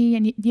likes me.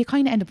 And you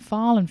kind of end up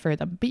falling for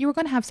them. But you were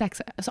going to have sex.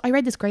 So I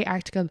read this great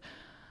article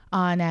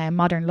on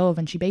Modern Love,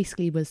 and she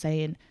basically was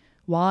saying,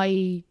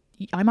 why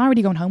I'm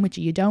already going home with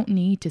you. You don't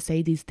need to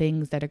say these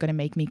things that are going to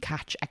make me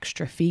catch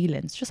extra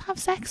feelings. Just have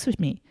sex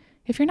with me.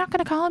 If you're not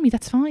going to call me,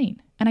 that's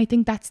fine. And I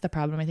think that's the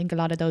problem. I think a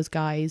lot of those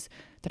guys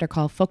that are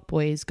called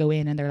fuckboys go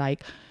in and they're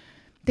like,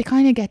 they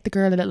kind of get the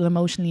girl a little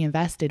emotionally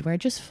invested, where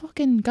just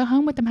fucking go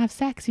home with them, have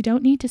sex. You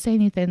don't need to say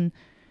anything.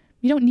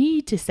 You don't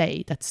need to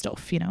say that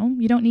stuff, you know?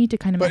 You don't need to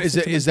kind of... But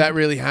is that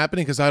really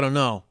happening? Because I don't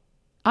know.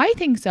 I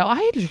think so.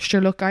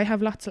 I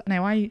have lots of...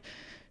 Now, I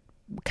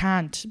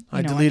can't...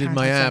 I deleted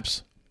my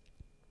apps.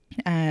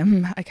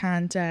 I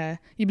can't...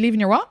 you believe in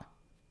your what?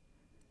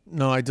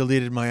 No, I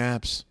deleted my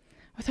apps.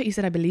 I thought you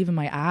said I believe in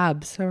my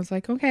abs. I was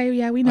like, okay,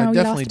 yeah, we know. I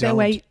definitely you lost a bit of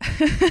weight.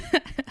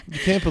 You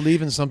can't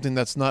believe in something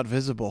that's not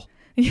visible.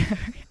 Yeah.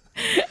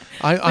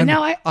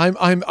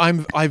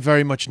 I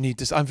very much need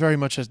this. I'm very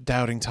much a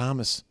doubting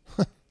Thomas.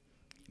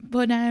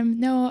 But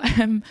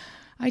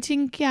I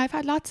think, yeah, I've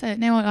had lots of,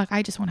 now like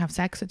I just want to have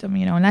sex with them,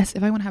 you know, unless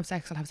if I want to have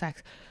sex, I'll have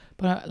sex.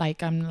 But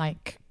I'm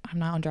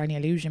not under any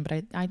illusion,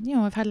 but I you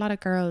know, I've had a lot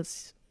of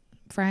girls,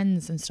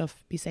 friends and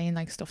stuff be saying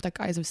like stuff that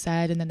guys have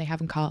said and then they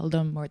haven't called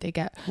them, or they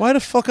get... Why the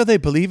fuck are they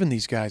believing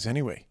these guys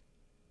anyway?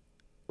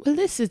 Well,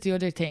 this is the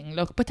other thing,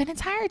 look, but then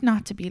it's hard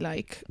not to be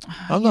like...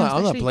 I'm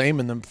not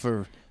blaming them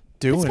for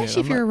doing it.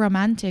 Especially if you're a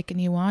romantic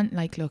and you want,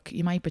 like, look,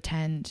 you might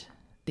pretend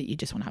that you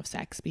just want to have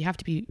sex, but you have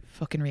to be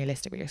fucking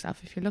realistic with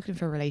yourself. If you're looking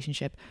for a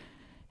relationship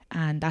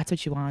and that's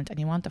what you want and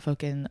you want the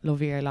fucking love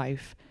of your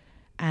life,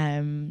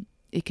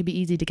 it could be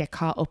easy to get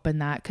caught up in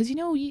that, because, you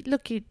know, you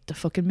look at the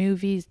fucking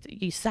movies,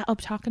 you sat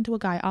up talking to a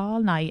guy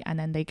all night and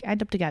then they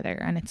end up together,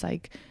 and it's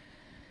like,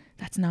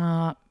 that's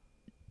not,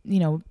 you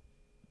know,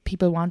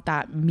 people want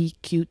that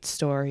meet cute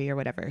story or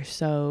whatever.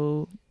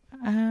 So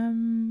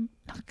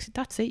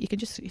that's it. You can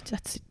just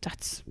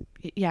that's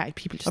yeah,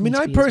 people just... I mean,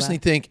 I personally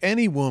think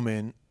any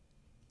woman,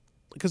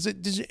 because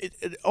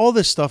all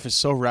this stuff is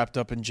so wrapped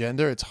up in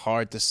gender, it's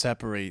hard to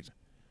separate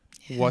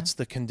what's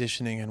the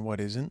conditioning and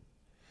what isn't.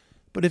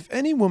 But if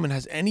any woman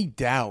has any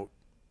doubt,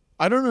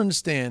 I don't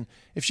understand,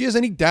 if she has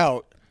any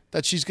doubt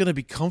that she's going to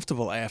be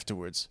comfortable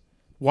afterwards,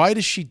 why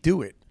does she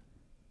do it?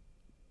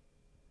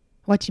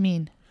 What do you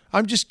mean?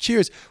 I'm just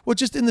curious. Well,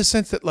 just in the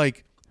sense that,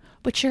 like,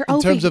 but you're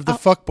in terms of the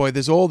fuckboy,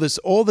 there's all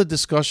the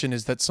discussion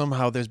is that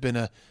somehow there's been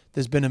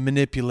a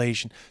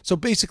manipulation. So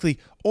basically,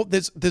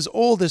 there's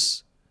all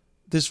this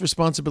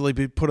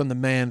responsibility put on the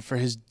man for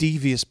his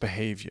devious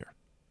behavior.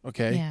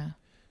 Okay? Yeah.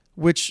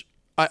 Which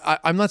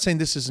I'm not saying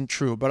this isn't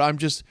true, but I'm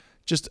just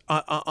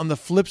on the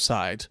flip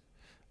side.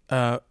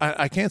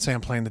 I can't say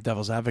I'm playing the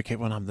devil's advocate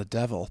when I'm the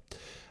devil.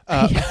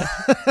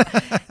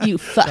 You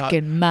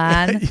fucking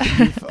man. You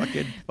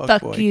fucking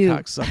Fuck boy, you.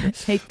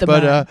 cocksucker. Hate the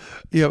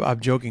man. I'm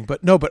joking.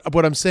 But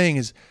what I'm saying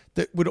is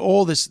that with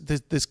all this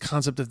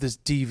concept of this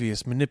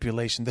devious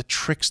manipulation, the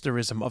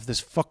tricksterism of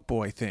this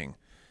fuckboy thing,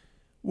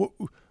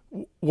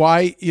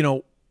 why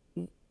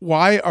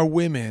are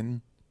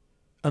women,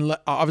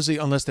 obviously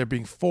unless they're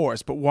being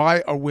forced, but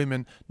why are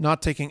women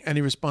not taking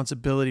any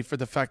responsibility for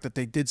the fact that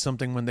they did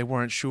something when they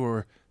weren't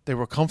sure they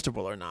were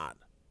comfortable or not?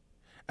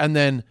 And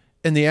then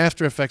in the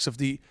after effects of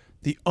the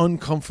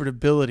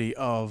uncomfortability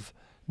of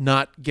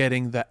not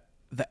getting the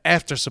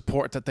after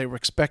support that they were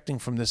expecting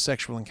from this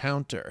sexual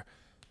encounter,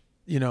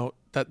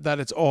 that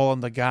it's all on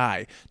the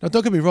guy. Now,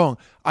 don't get me wrong.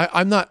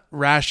 I'm not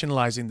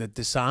rationalizing the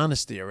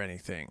dishonesty or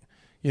anything.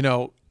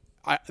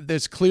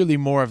 There's clearly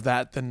more of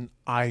that than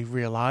I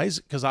realize,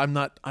 because I'm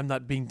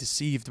not being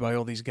deceived by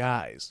all these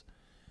guys.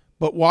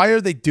 But why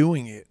are they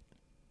doing it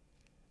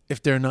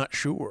if they're not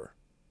sure?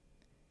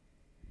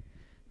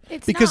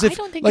 It's Because not, if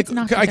I don't think like it's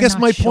not that I they're guess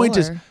not my point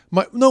is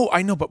sure.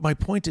 I know, but my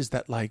point is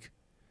that like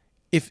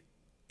if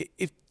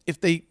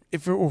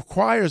it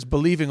requires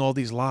believing all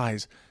these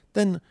lies,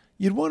 then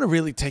you'd want to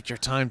really take your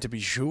time to be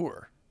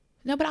sure.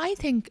 No, but I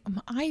think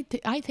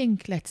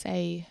let's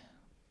say,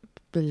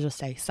 we'll just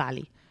say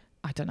Sally.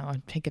 I don't know,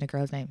 I'm thinking a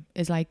girl's name,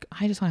 is like,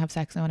 I just want to have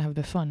sex and I want to have a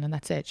bit of fun, and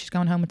that's it. She's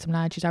going home with some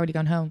lad, she's already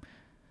gone home.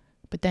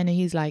 But then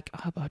he's like,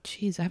 oh,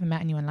 jeez, I haven't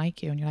met anyone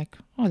like you. And you're like,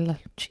 oh,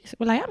 jeez,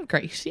 well, I am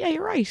great. Yeah,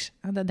 you're right.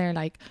 And then they're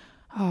like,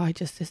 oh,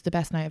 this is the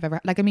best night I've ever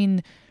had. Like, I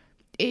mean,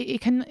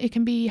 it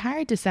can be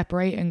hard to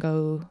separate and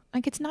go,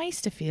 like, it's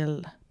nice to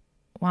feel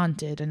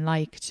wanted and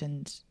liked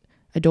and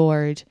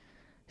adored.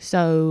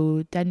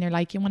 So then you're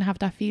like, you want to have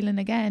that feeling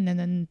again, and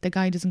then the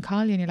guy doesn't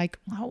call you and you're like,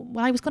 oh,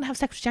 well, I was going to have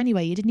sex with you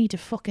anyway. You didn't need to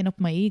fucking up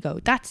my ego.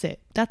 That's it.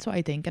 That's what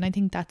I think. And I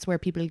think that's where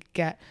people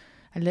get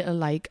a little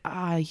like,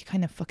 you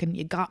kind of fucking,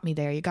 you got me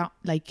there. You got,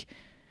 like,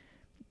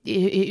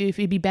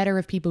 it'd be better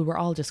if people were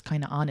all just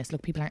kind of honest.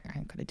 Look, people aren't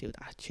going to do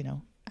that,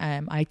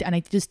 I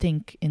just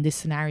think in this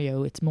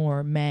scenario, it's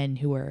more men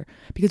who are,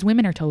 because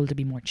women are told to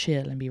be more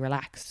chill and be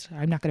relaxed.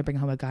 I'm not going to bring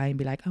home a guy and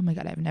be like, oh my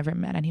God, I've never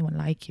met anyone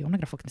like you. I'm not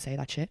going to fucking say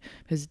that shit,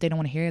 because they don't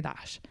want to hear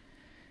that.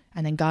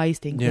 And then guys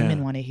think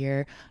women want to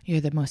hear, you're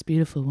the most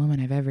beautiful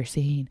woman I've ever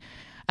seen.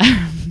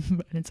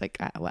 And it's like,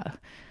 well,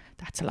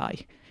 that's a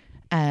lie.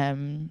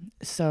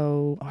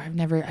 So I've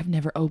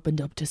never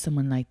opened up to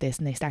someone like this,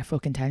 and they start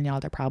fucking telling you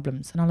all their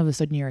problems, and all of a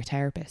sudden you're a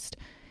therapist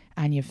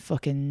and you've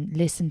fucking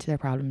listened to their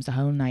problems the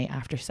whole night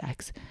after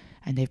sex,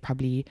 and they've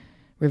probably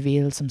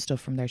revealed some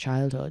stuff from their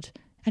childhood,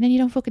 and then you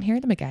don't fucking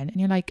hear them again, and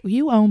you're like, well,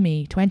 you owe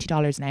me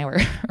 $20 an hour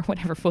or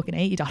whatever, fucking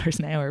 $80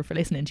 an hour for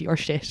listening to your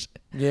shit.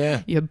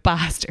 Yeah. You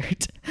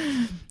bastard.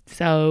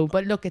 So,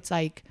 but look, it's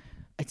like,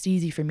 it's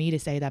easy for me to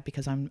say that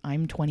because I'm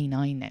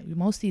 29 now.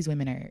 Most of these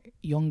women are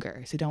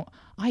younger, so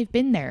I've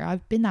been there.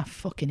 I've been that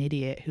fucking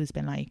idiot who's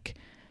been like,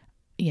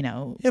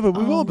 Yeah, but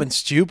we've all been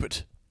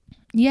stupid.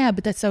 Yeah,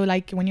 but that's so,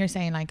 like, when you're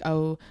saying like,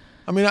 oh,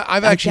 I mean,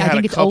 I've actually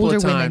had a couple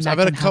of times. I've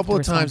had a couple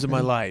of times in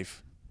my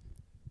life,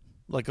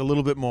 like a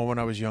little bit more when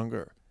I was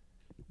younger,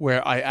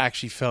 where I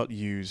actually felt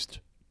used.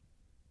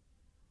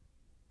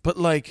 But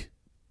like,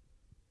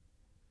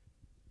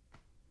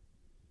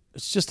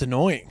 it's just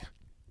annoying.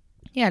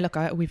 Yeah, look,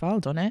 we've all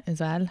done it as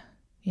well,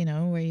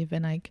 where you've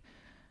been like,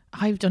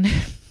 I've done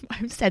it.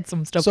 I've said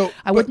some stuff. So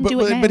I wouldn't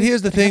do it now. But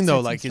here's the thing,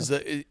 though, like, is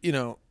that,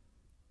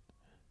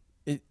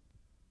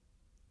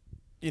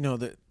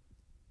 that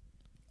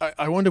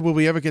I wonder, will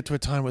we ever get to a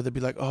time where they'd be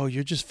like, oh,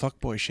 you're just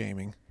fuckboy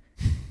shaming?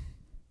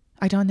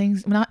 I don't think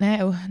so. Not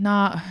now.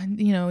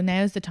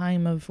 Now's the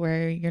time of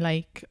where you're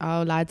like,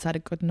 oh, lads had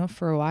it good enough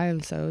for a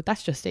while, so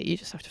that's just it. You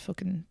just have to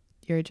fucking,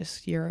 I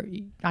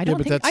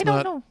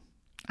don't know.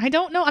 I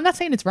don't know. I'm not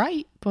saying it's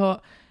right,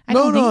 but I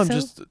don't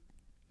think so.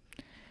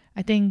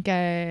 I think,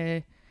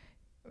 I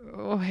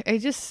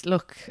just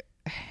look,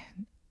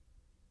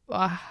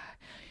 I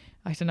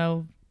don't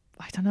know.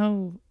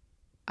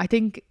 I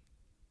think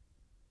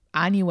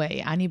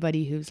anyway,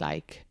 anybody who's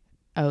like,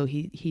 oh,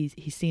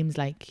 he seems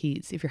like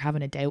if you're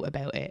having a doubt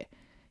about it,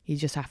 you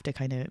just have to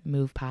kind of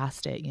move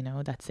past it,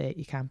 that's it.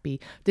 You can't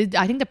be,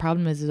 I think the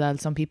problem is as well,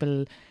 some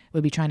people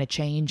will be trying to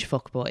change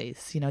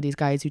fuckboys, these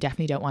guys who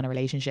definitely don't want a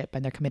relationship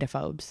and they're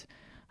committophobes.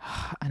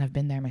 And I've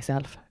been there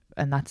myself,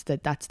 and that's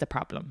the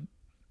problem.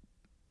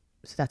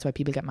 So that's why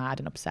people get mad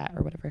and upset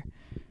or whatever.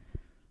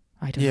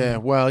 I don't know. Yeah,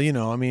 well,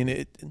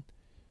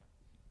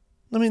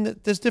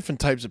 there's different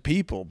types of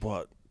people,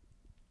 but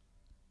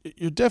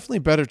you're definitely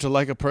better to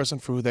like a person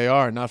for who they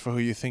are, not for who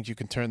you think you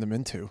can turn them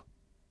into.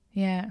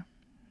 Yeah.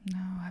 No,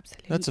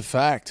 absolutely. That's a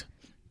fact.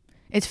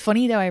 It's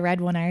funny though, I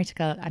read one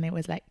article and it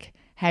was like,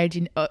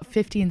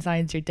 15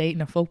 signs you're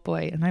dating a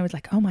fuckboy, and I was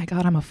like, oh my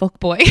God, I'm a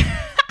fuckboy.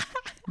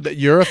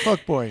 You're a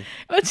fuckboy.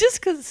 Well, just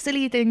because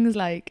silly things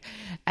like,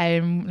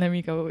 let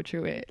me go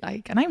through it.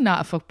 Like, and I'm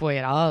not a fuckboy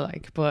at all.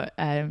 Like, but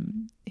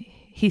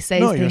he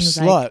says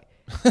things like,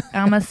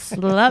 I'm a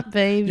slut,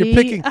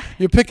 baby.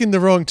 You're picking the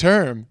wrong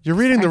term. You're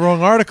reading the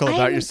wrong article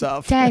about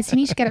yourself. Des, you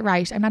need to get it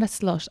right. I'm not a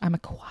slut. I'm a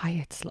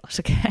quiet slut.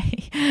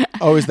 Okay.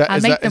 Oh, is that?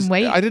 I'll make them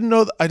wait. I didn't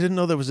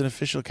know there was an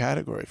official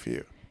category for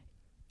you.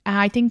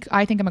 I think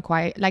I'm a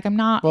quiet. Like I'm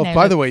not. Well, now,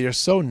 by the way, you're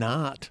so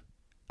not.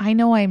 I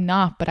know I'm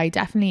not, but I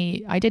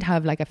did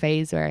have like a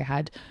phase where I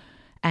had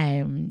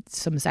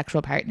some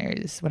sexual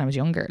partners when I was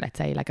younger, let's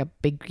say, like a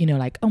big,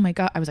 like, oh my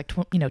God, I was like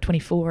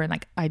 24, and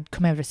like I'd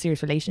come out of a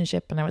serious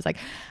relationship and I was like,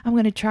 I'm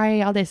going to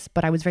try all this,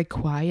 but I was very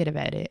quiet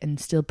about it and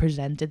still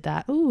presented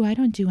that, oh, I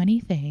don't do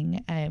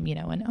anything,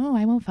 and oh,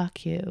 I won't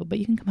fuck you, but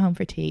you can come home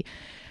for tea.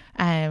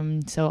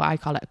 So I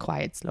call it a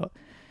quiet slut.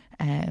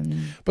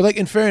 But like,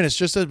 in fairness,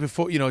 just as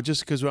before,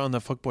 just because we're on the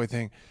fuckboy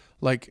thing,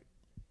 like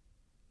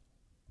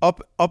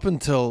up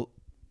until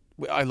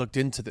I looked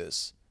into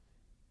this,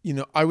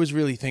 I was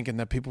really thinking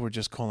that people were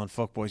just calling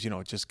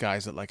fuckboys, just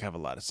guys that like have a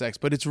lot of sex.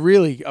 But it's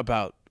really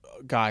about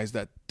guys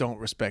that don't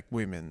respect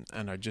women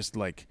and are just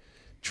like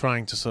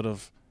trying to sort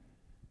of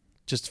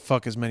just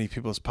fuck as many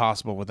people as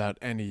possible without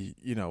any,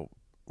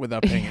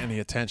 without paying any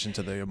attention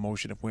to the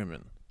emotion of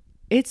women.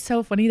 It's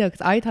so funny though, because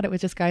I thought it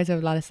was just guys who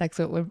have a lot of sex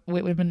with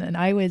women, and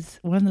I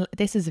was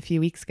this is a few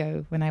weeks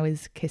ago when I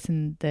was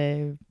kissing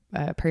the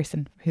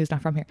person who's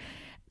not from here,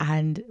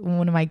 and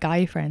one of my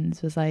guy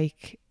friends was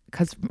like,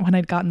 because when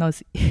I'd gotten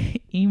those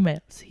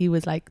emails, he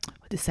was like, oh,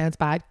 this sounds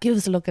bad, give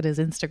us a look at his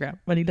Instagram.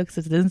 When he looks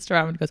at his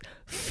Instagram and he goes,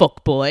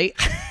 fuck boy.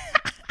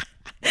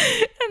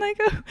 And I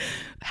go,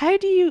 how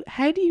do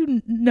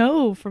you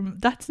know from,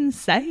 that's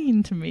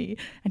insane to me.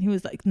 And he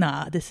was like,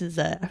 nah, this is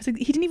I was like,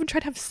 he didn't even try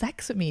to have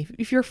sex with me.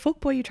 If you're a fuck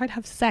boy, you try to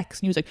have sex.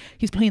 And he was like,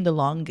 he's playing the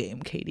long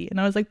game, Katie.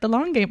 And I was like, the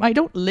long game? I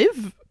don't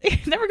live. You're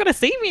never going to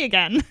see me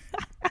again.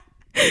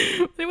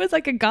 It was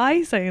like a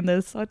guy saying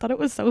this. I thought it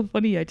was so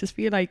funny. I just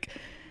feel like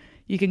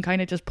you can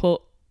kind of just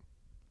put,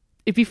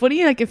 it'd be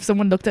funny like if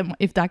someone looked at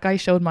if that guy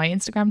showed my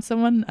Instagram to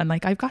someone and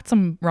like I've got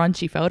some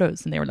raunchy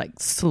photos and they were like,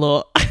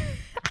 slut.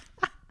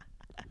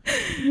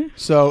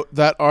 So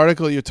that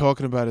article you're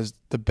talking about is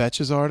the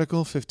Betches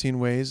article, 15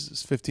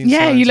 ways, 15 signs.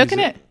 Yeah, you looking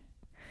at it?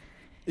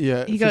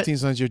 Yeah, 15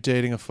 signs you're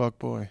dating a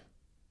fuckboy.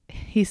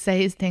 He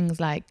says things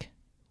like,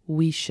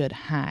 we should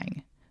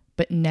hang,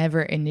 but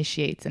never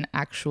initiates an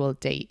actual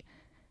date.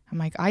 I'm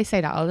like, I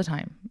say that all the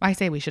time. I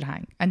say we should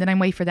hang. And then I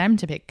wait for them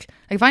to pick.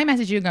 Like if I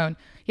message you going,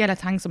 yeah,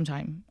 let's hang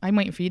sometime, I'm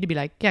waiting for you to be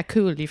like, yeah,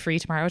 cool, are you free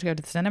tomorrow to go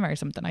to the cinema or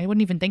something? I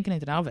wouldn't even think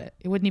anything of it.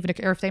 It wouldn't even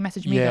occur if they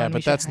message me. Yeah, going,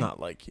 but that's not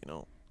like,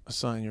 a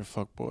sign you're a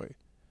fuckboy.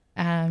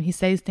 He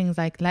says things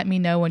like, let me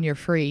know when you're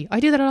free. I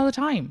do that all the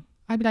time.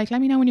 I'd be like, let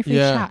me know when you're free to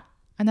chat.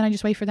 And then I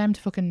just wait for them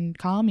to fucking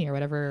call me or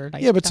whatever.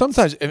 Like, yeah, but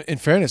sometimes, in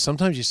fairness,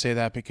 sometimes you say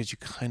that because you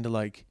kind of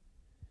like,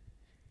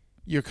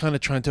 you're kind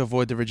of trying to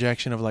avoid the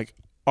rejection of like,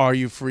 are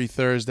you free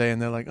Thursday?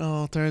 And they're like,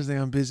 oh, Thursday,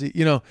 I'm busy.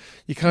 You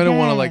kind of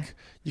want to like,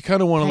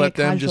 let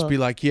them just be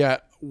like, yeah,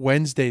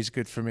 Wednesday's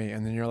good for me.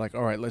 And then you're like,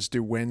 all right, let's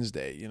do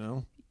Wednesday,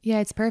 Yeah,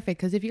 it's perfect.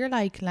 Because if you're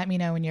like, let me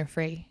know when you're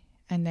free.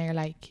 And they're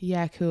like,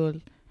 yeah, cool.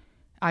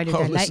 Either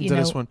they let you know.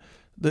 This one.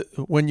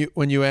 When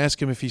you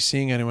ask him if he's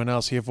seeing anyone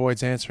else, he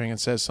avoids answering and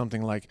says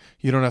something like,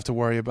 you don't have to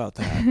worry about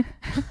that.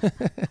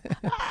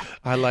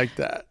 I like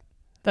that.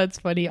 That's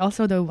funny.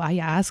 Also, though, why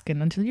you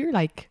asking? Until you're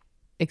like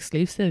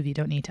exclusive, you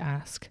don't need to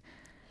ask.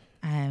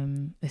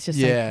 It's just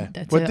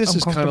but this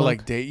is kind of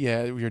like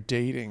you're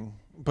dating.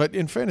 But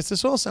in fairness,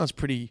 this all sounds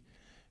pretty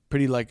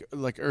like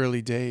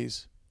early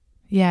days.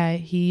 Yeah,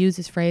 he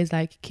uses phrase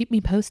like, keep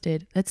me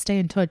posted, let's stay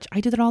in touch. I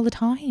do that all the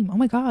time. Oh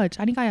my God.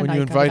 I think I when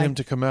you invite him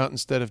to come out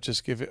instead of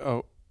just give it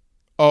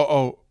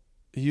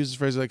he uses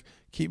phrase like,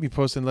 keep me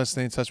posted, let's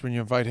stay in touch, when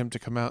you invite him to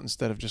come out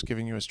instead of just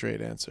giving you a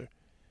straight answer.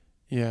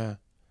 Yeah.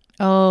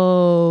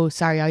 Oh,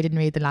 sorry, I didn't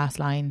read the last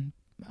line.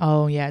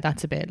 Oh yeah,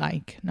 that's a bit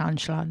like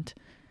nonchalant.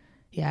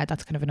 Yeah,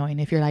 that's kind of annoying.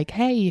 If you're like,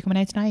 "Hey, you coming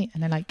out tonight?"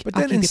 and they're like, but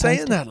then in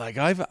saying that, like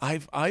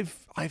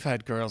I've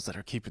had girls that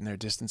are keeping their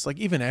distance. Like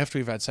even after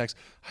we've had sex,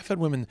 I've had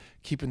women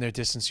keeping their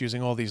distance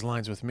using all these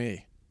lines with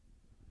me.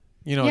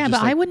 Yeah, but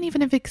like,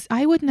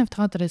 I wouldn't have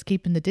thought that as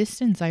keeping the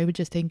distance. I would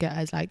just think it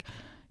as like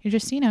you're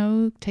just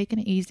taking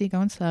it easy,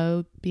 going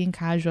slow, being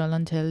casual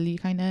until you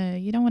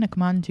you don't want to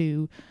come on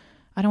to.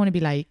 I don't want to be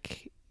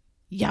like,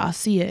 yeah, I'll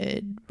see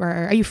it. Or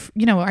are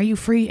you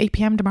free 8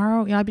 p.m.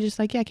 tomorrow? I'd be just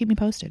like, yeah, keep me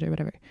posted or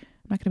whatever.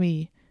 I'm not going to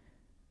be...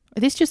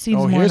 This just seems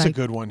more here's like...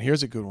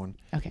 Here's a good one.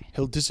 Okay.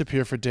 He'll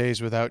disappear for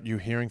days without you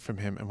hearing from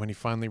him, and when he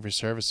finally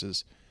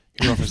resurfaces,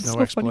 he offers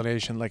no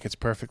explanation, like it's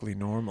perfectly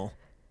normal.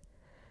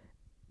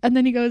 And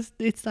then he goes,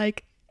 it's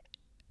like...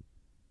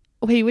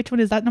 Wait, which one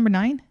is that? Number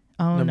 9?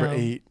 Oh, Number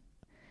 8.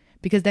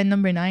 Because then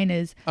number 9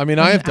 is... I mean,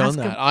 I have done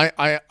that.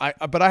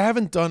 But I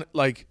haven't done it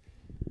like...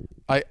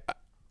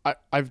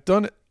 I've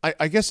done it...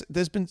 I guess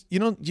there's been...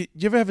 you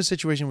ever have a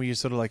situation where you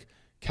sort of like...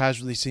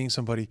 casually seeing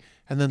somebody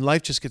and then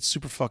life just gets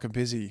super fucking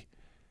busy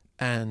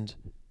and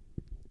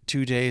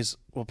 2 days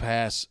will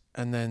pass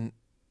and then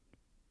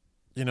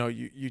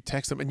you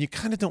text them and you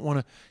kind of don't want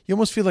to, you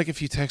almost feel like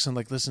if you text them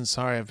like, listen,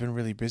 sorry, I've been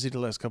really busy the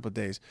last couple of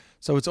days,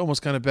 so it's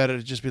almost kind of better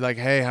to just be like,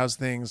 hey, how's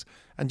things,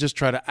 and just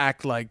try to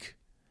act like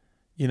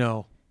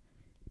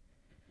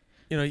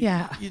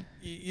Yeah.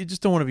 you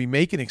just don't want to be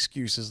making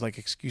excuses. Like,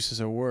 excuses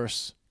are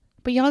worse.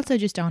 But you also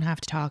just don't have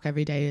to talk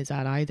every day as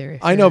that either.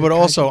 I know, but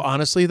also,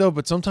 honestly, though,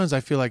 but sometimes I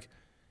feel like,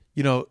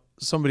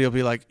 somebody will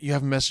be like, you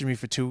haven't messaged me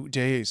for 2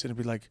 days. And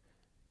it'll be like,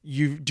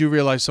 you do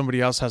realize somebody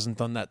else hasn't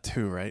done that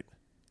too, right?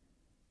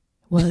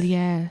 Well,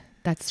 yeah,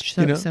 that's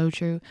so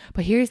true.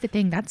 But here's the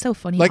thing. That's so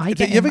funny. Like,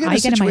 do you ever get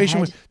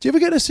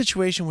in a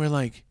situation where,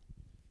 like,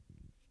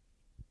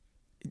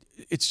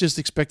 it's just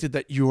expected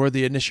that you're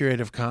the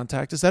initiator of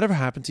contact? Does that ever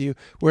happen to you?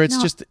 Where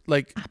it's just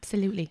like...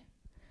 Absolutely.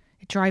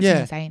 It drives me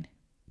insane.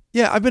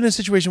 Yeah, I've been in a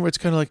situation where it's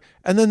kind of like...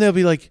 And then they'll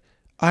be like,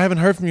 I haven't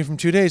heard from you from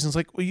 2 days. And it's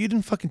like, well, you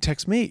didn't fucking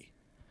text me.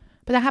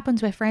 But that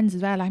happens with friends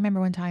as well. I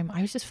remember one time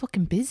I was just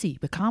fucking busy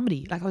with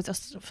comedy. Like, I was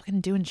just fucking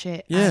doing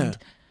shit. Yeah.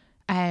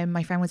 And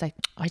my friend was like,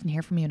 I didn't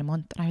hear from you in a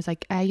month. And I was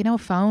like, a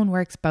phone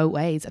works both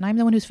ways. And I'm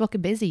the one who's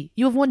fucking busy.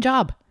 You have one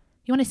job.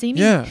 You want to see me?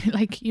 Yeah.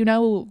 Like,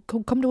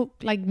 come to,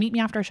 like, meet me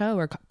after a show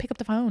or pick up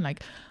the phone.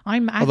 Like,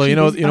 I'm actually Although, busy, you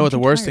know I'm what the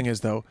too worst tired. thing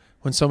is, though?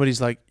 When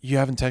somebody's like, you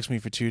haven't texted me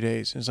for 2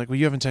 days. And it's like, well,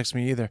 you haven't texted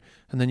me either.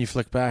 And then you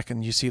flick back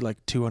and you see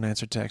like 2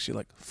 unanswered texts. You're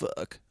like,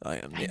 fuck, I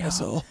am the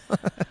asshole.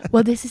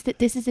 Well, this is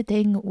the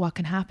thing. What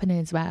can happen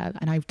as well,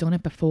 and I've done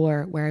it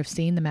before, where I've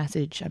seen the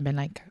message and been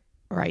like,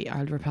 right,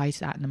 I'll reply to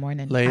that in the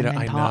morning. Later, and then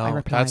I thought know.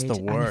 replied, That's the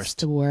and worst. it's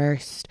the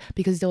worst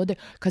because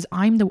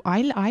I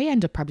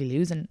end up probably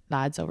losing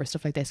lads over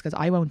stuff like this because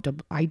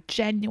I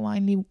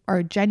genuinely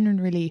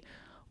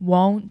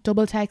won't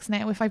double text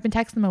now. If I've been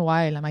texting them a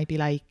while, I might be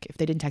like, if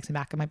they didn't text me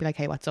back, I might be like,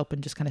 hey, what's up,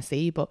 and just kind of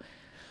see. But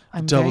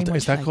I'm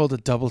Is that called a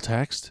double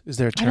text? Is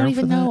there a term I don't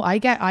even for that? know. I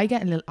get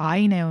a little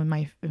eye now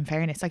in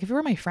fairness. Like, if it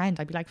were my friend,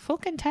 I'd be like,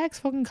 fucking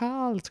text, fucking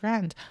call, it's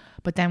grand.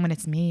 But then when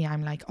it's me,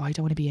 I'm like, oh, I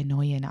don't want to be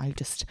annoying.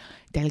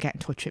 They'll get in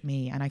touch with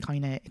me, and I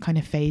kind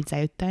of fades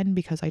out then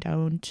because I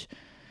don't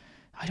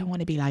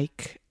want to be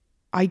like,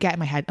 I get in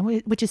my head,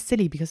 which is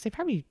silly because they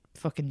probably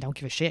fucking don't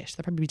give a shit.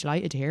 They'll probably be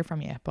delighted to hear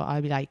from you. But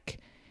I'll be like,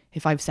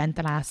 if I've sent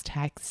the last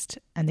text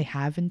and they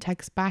haven't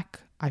text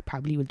back, I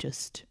probably will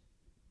just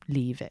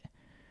leave it,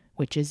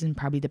 which isn't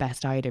probably the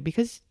best either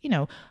because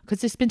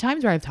there's been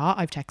times where I've thought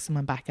I've texted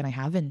someone back and I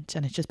haven't,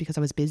 and it's just because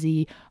I was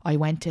busy. I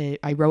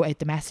wrote out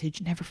the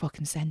message, never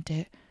fucking sent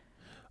it.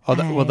 Oh,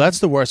 well, that's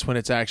the worst, when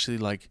it's actually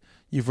like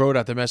you've wrote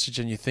out the message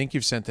and you think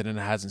you've sent it and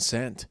it hasn't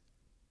sent.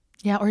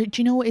 Yeah, or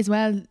do you know as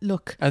well,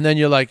 look. And then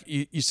you're like,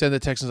 you send the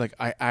text and it's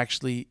like, I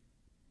actually,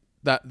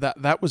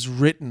 that was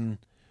written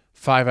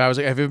 5 hours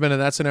ago. Have you ever been in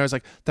that scenario? It's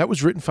like, that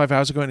was written 5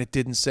 hours ago and it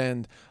didn't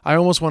send. I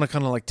almost want to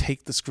kind of like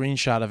take the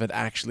screenshot of it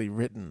actually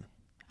written.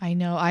 I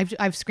know. I've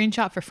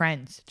screenshot for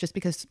friends just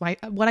because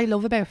what I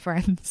love about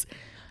friends,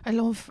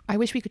 I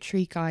wish we could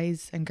treat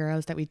guys and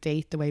girls that we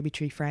date the way we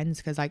treat friends.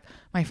 Because like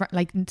my friend,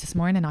 like this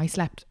morning I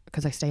slept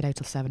because I stayed out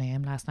till 7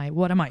 a.m. last night.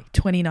 What am I,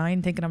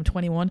 29, thinking I'm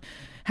 21,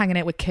 hanging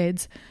out with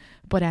kids?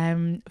 But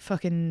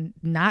fucking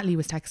Natalie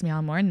was texting me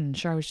all morning, and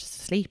sure, I was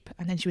just asleep,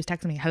 and then she was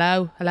texting me,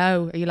 hello,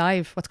 are you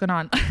live? What's going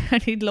on?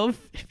 And I'd love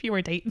if you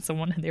were dating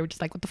someone and they were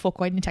just like, what the fuck,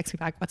 why didn't you text me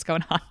back? What's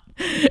going on?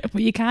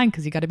 Well, you can,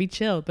 because you got to be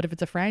chill. But if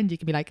it's a friend, you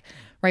can be like,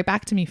 right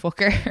back to me,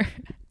 fucker.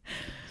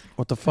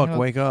 What the fuck?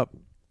 Wake up.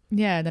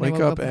 Yeah, then Wake I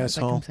woke up, up and I was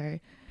like, asshole. I'm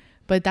sorry.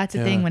 But that's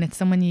the thing, when it's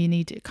someone you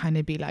need to kind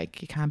of be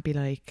like, you can't be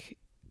like,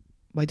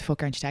 why the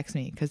fuck aren't you texting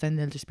me? Because then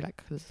they'll just be like,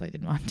 because I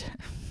didn't want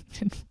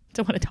to,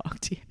 don't want to talk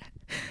to you.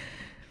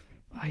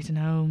 I don't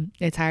know.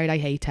 It's hard. I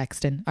hate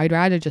texting. I'd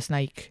rather just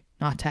like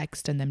not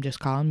text and them just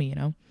call me,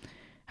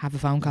 have a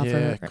phone call for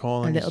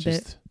a little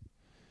bit.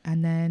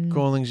 And then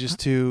calling's just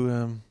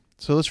too,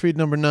 so let's read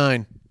number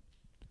 9.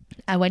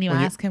 And when you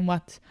ask him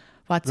what's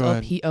Go up,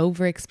 ahead. he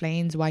over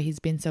explains why he's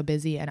been so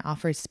busy and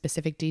offers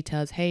specific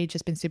details. Hey,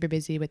 just been super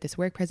busy with this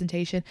work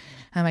presentation,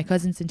 and my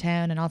cousin's in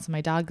town, and also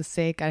my dog is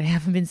sick, and I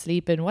haven't been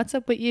sleeping. What's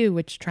up with you?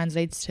 Which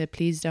translates to,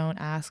 please don't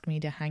ask me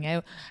to hang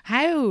out.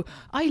 How?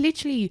 I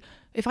literally,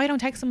 if I don't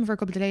text them for a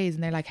couple of days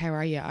and they're like, how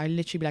are you? I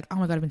literally be like, oh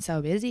my God, I've been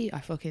so busy. I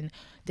fucking,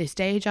 this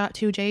day job,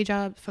 2 day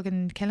job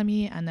fucking killing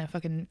me, and the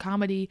fucking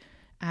comedy,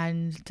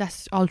 and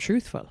that's all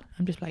truthful.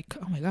 I'm just like,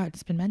 oh my God,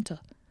 it's been mental.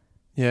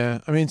 Yeah,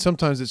 I mean,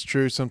 sometimes it's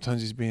true.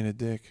 Sometimes he's being a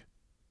dick.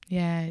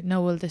 Yeah,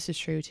 no, well, this is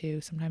true too.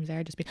 Sometimes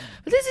they're just being,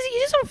 but this is,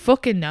 you just don't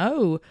fucking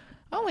know.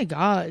 Oh my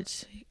God,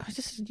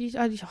 this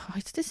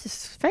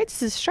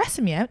is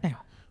stressing me out now.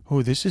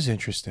 Oh, this is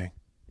interesting.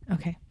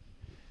 Okay.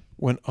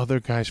 When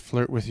other guys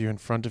flirt with you in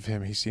front of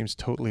him, he seems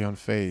totally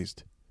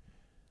unfazed.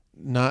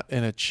 Not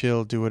in a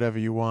chill, do whatever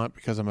you want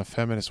because I'm a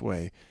feminist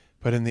way,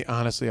 but in the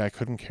honestly, I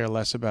couldn't care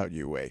less about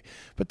you way.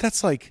 But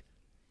that's like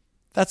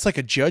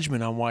a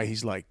judgment on why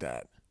he's like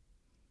that.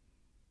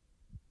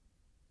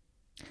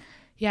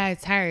 Yeah,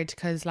 it's hard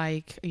because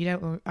like I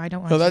don't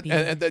want No, to that be.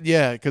 and that,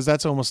 yeah, because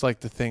that's almost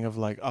like the thing of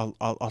like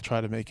I'll try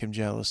to make him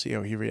jealous, see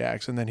how he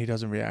reacts, and then he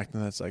doesn't react,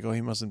 and that's like, oh,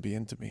 he mustn't be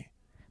into me.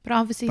 But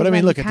obviously, But I mean,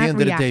 when look, he at the end of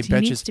the day, can't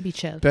react, he needs to be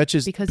chill.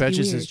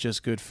 Betches is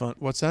just good fun.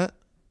 What's that?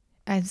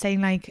 And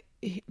saying like,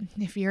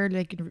 if you're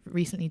like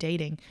recently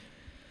dating,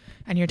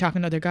 and you're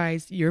talking to other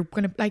guys, you're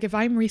gonna, like, if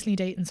I'm recently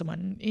dating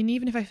someone, and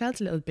even if I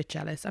felt a little bit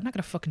jealous, I'm not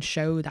gonna fucking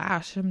show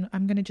that.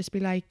 I'm gonna just be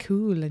like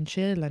cool and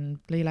chill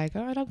and be like,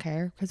 oh, I don't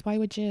care, because why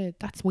would you?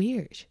 That's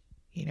weird,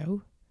 you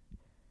know.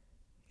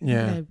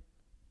 Yeah.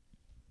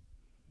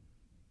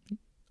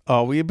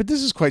 Oh, but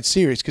this is quite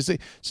serious because so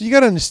you got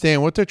to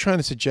understand what they're trying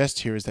to suggest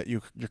here is that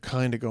you're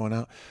kind of going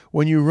out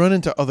when you run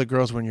into other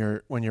girls when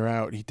you're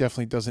out. He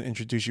definitely doesn't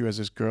introduce you as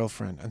his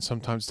girlfriend, and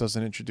sometimes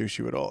doesn't introduce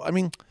you at all. I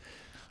mean,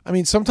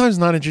 sometimes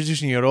not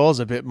introducing you at all is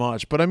a bit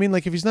much, but I mean,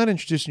 like if he's not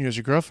introducing you as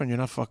your girlfriend, you're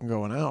not fucking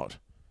going out.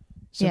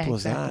 Simple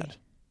as that.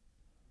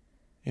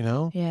 You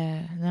know?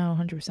 Yeah. No,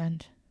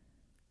 100%.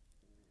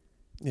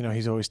 You know,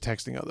 he's always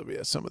texting other.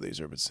 Yeah, some of these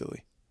are a bit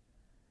silly.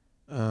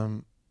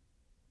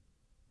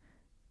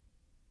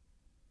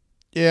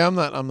 Yeah, I'm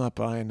not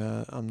buying.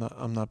 I'm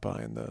not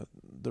buying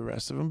the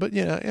rest of them. But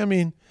yeah, I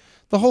mean,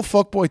 the whole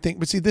fuckboy thing.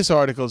 But see, this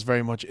article is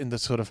very much in the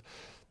sort of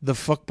the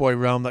fuckboy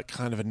realm that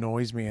kind of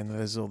annoys me. And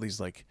there's all these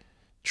like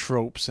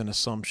tropes and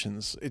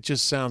assumptions. It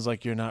just sounds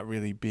like you're not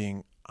really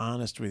being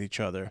honest with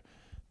each other.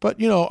 But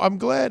you know, I'm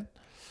glad.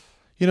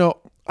 You know,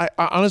 I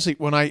honestly,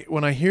 when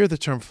I hear the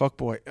term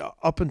fuckboy,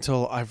 up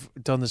until I've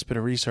done this bit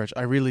of research,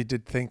 I really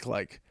did think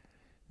like,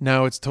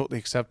 now it's totally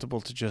acceptable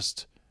to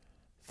just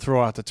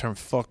throw out the term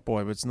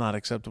fuckboy, but it's not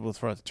acceptable to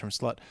throw out the term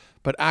slut.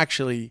 But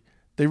actually,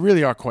 they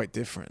really are quite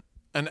different.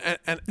 And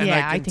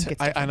yeah, I think it's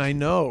different. And I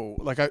know,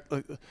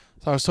 so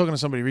I was talking to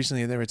somebody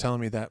recently, and they were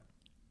telling me that,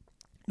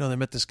 you know, they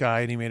met this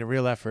guy and he made a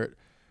real effort,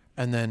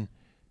 and then,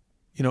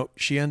 you know,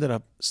 she ended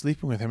up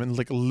sleeping with him, and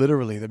like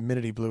literally the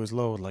minute he blew his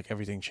load, like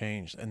everything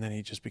changed, and then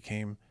he just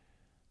became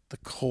the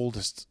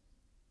coldest.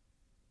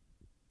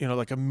 You know,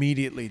 like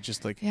immediately,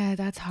 just like, yeah,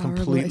 that's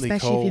horrible. Completely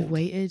especially cold. if you've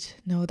waited.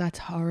 No, that's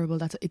horrible.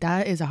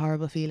 That is a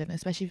horrible feeling.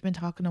 Especially if you've been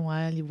talking a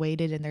while, you've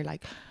waited, and they're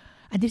like,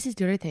 and this is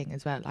the other thing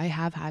as well. I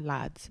have had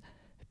lads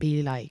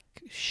be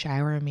like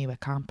showering me with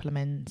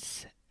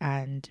compliments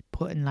and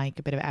putting like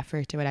a bit of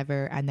effort or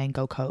whatever, and then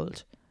go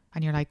cold.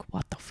 And you're like,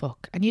 what the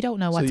fuck? And you don't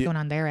know what's going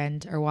on their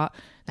end, or what,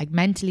 like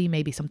mentally,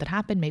 maybe something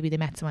happened, maybe they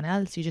met someone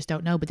else, you just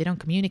don't know, but they don't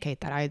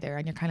communicate that either.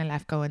 And you're kind of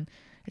left going,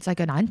 it's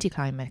like an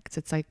anticlimax.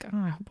 It's like,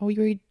 oh, well,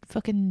 you were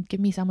fucking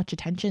giving me so much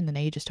attention, and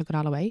then you just took it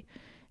all away.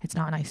 It's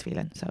not a nice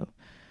feeling. So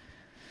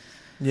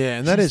yeah,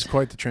 and that is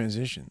quite the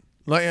transition.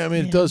 Like, I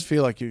mean, it does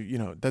feel like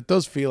that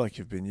does feel like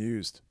you've been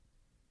used.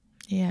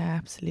 Yeah,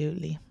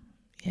 absolutely.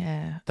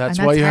 Yeah. That's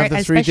why you have the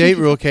 3-date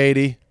rule,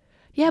 Katie.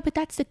 Yeah, but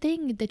that's the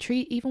thing.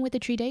 Even with the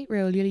 3-date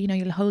rule,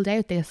 you'll hold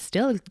out. They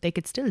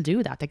could still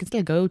do that. They can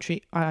still go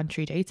on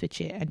 3 dates with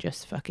you and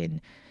just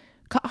fucking.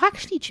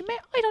 Actually,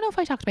 I don't know if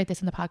I talked about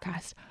this in the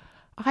podcast.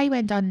 I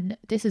went on.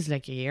 This is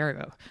like a year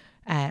ago.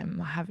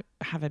 I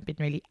haven't been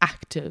really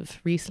active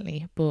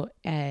recently, but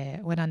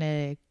went on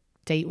a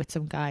date with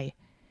some guy,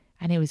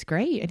 and it was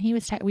great. And he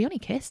was we only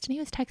kissed, and he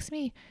was texting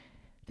me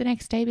the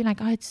next day, being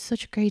like, "Oh, it's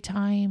such a great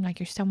time. Like,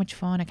 you're so much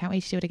fun. I can't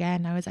wait to do it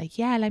again." And I was like,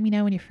 "Yeah, let me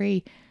know when you're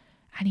free."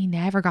 And he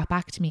never got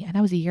back to me. And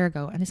that was a year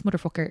ago. And this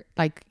motherfucker,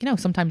 like, you know,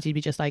 sometimes he'd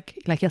be just like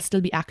he'll still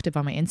be active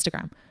on my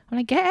Instagram. I'm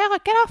like, get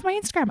off my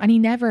Instagram. And he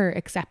never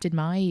accepted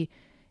my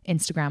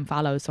Instagram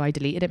follows. So I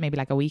deleted it maybe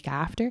like a week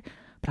after.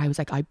 But I was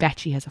like, I bet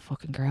she has a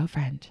fucking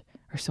girlfriend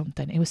or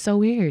something. It was so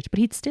weird. But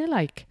he's still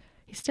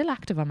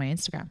active on my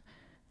Instagram.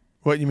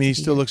 What, you mean he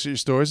still looks at your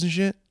stories and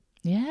shit?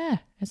 Yeah.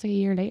 It's like a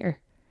year later.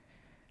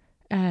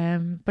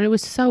 But it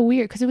was so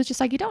weird because it was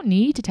just like, you don't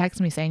need to text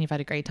me saying you've had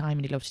a great time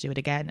and you'd love to do it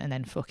again and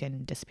then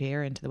fucking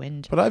disappear into the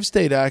wind. But I've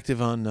stayed active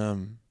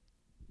on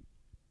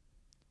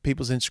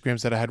people's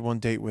Instagrams that I had one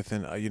date with,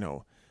 and you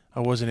know, I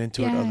wasn't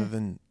into it other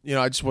than, you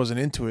know, I just wasn't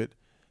into it.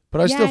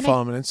 But I still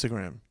follow him on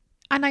Instagram.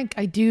 And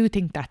I do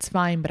think that's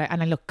fine, but I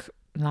look,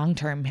 long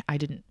term, I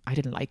didn't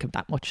like him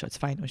that much, so it's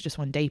fine. It was just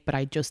one date, but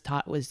I just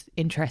thought it was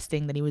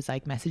interesting that he was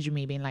like messaging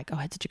me being like, oh,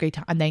 I had such a great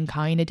time, and then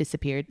kind of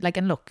disappeared. Like,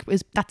 and look,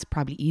 that's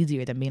probably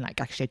easier than being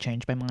like, actually I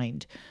changed my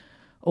mind.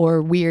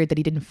 Or weird that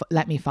he didn't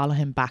let me follow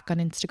him back on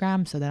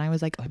Instagram. So then I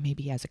was like, oh,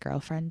 maybe he has a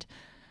girlfriend.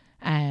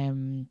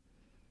 But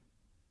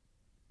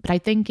I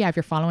think, if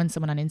you're following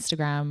someone on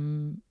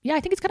Instagram, I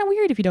think it's kind of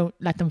weird if you don't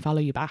let them follow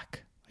you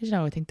back. I don't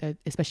know, I think that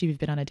especially if you've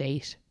been on a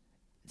date,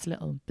 it's a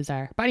little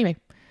bizarre. But anyway,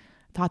 I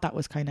thought that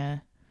was kind of,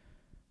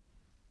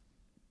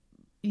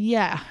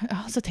 I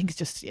also think it's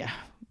just,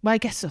 well, I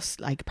guess just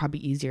like probably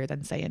easier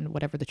than saying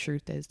whatever the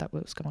truth is that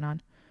was going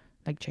on,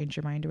 like change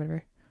your mind or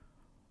whatever.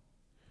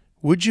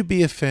 Would you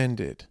be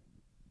offended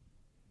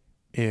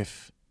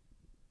if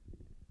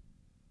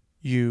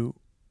you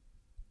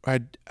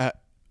had a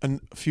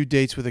few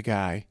dates with a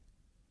guy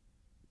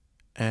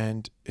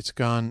and it's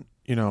gone,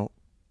 you know,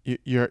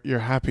 you're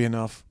happy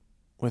enough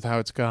with how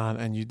it's gone,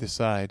 and you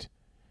decide,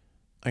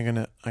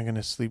 I'm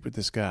gonna sleep with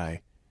this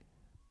guy,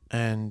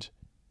 and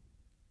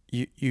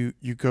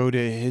you go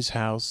to his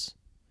house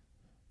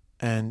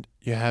and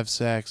you have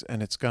sex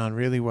and it's gone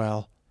really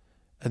well,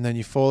 and then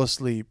you fall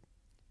asleep,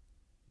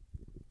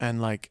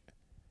 and like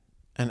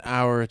an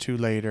hour or two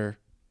later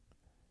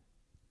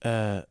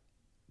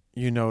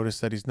you notice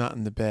that he's not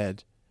in the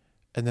bed,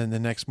 and then the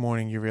next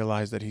morning you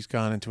realize that he's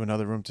gone into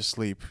another room to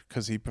sleep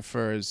because he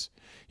prefers,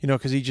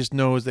 because he just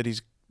knows that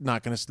he's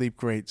not going to sleep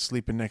great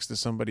sleeping next to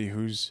somebody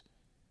who's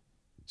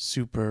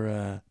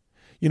super,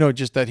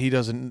 just that he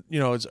doesn't,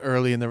 it's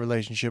early in the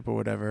relationship or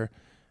whatever,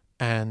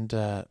 and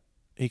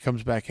he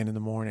comes back in the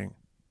morning.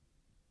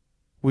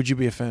 Would you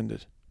be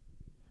offended?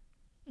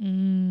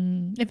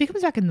 If he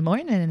comes back in the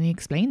morning and he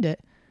explained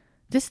it.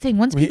 This thing,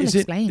 once people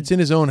explain. It's in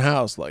his own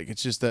house. Like,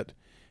 it's just that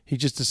he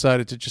just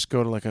decided to just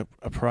go to like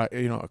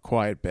a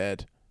quiet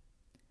bed.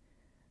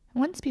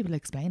 Once people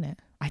explain it,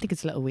 I think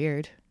it's a little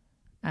weird.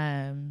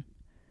 But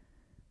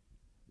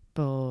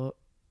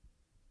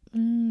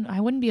I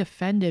wouldn't be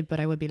offended, but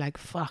I would be like,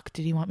 fuck,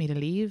 did he want me to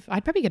leave?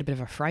 I'd probably get a bit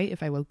of a fright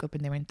if I woke up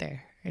and they weren't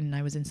there and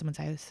I was in someone's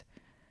house.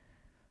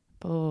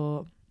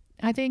 But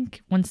I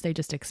think once they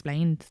just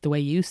explained the way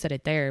you said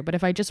it there, but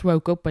if I just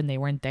woke up when they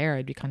weren't there,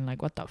 I'd be kind of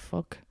like, what the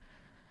fuck?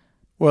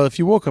 Well, if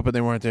you woke up and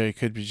they weren't there, you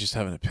could be just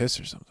having a piss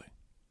or something.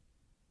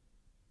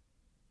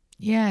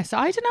 Yeah, so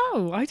I don't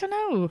know.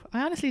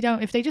 I honestly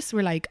don't. If they just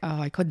were like,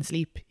 oh, I couldn't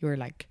sleep, you were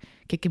like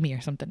kicking me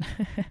or something.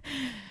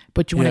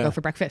 But you want to go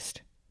for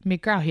breakfast?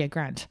 Yeah,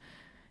 grand.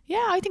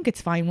 Yeah, I think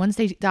it's fine.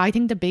 I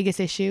think the biggest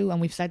issue, and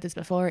we've said this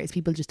before, is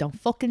people just don't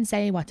fucking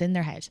say what's in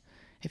their head.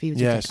 If he was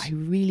just like, I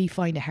really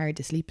find it hard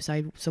to sleep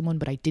beside someone,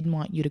 but I didn't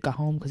want you to go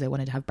home because I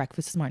wanted to have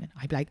breakfast this morning.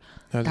 I'd be like,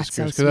 that's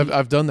so sweet. Because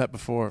I've done that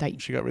before.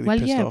 She got really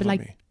pissed off at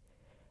me.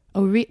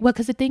 Well,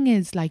 because the thing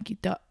is, like,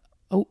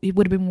 it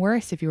would have been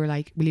worse if you were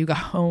like, will you go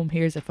home?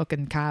 Here's a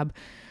fucking cab.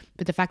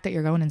 But the fact that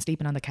you're going and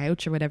sleeping on the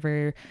couch or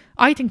whatever,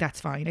 I think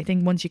that's fine. I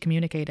think once you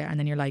communicate it and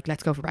then you're like,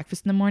 let's go for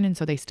breakfast in the morning,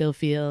 so they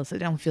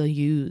don't feel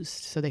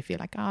used. So they feel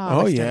like,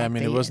 oh yeah, I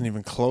mean, it wasn't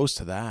even close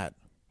to that.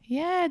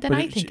 Yeah, then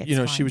I think it's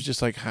fine. She was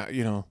just like,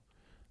 I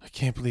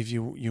can't believe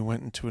you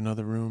went into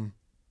another room.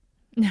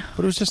 No,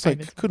 but it was just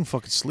like, I couldn't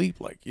fucking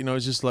sleep. Like,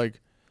 it's just like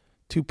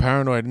too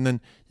paranoid. And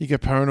then you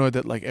get paranoid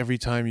that like every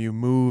time you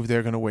move,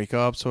 they're going to wake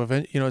up. So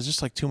it's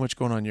just like too much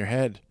going on in your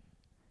head.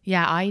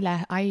 Yeah,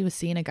 I was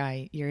seeing a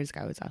guy years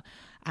ago as well,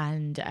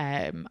 and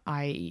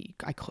I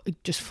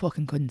just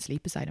fucking couldn't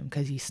sleep beside him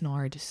because he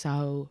snored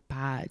so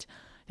bad.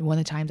 And one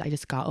of the times I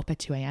just got up at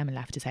 2 a.m. and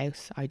left his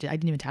house. I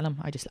didn't even tell him.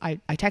 I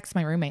texted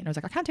my roommate and I was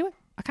like, I can't do it.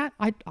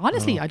 I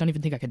honestly, I don't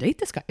even think I could date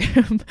this guy.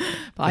 But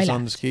I was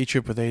on the ski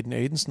trip with Aiden.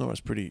 Aiden snores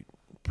pretty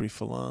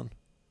full on.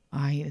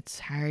 It's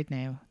hard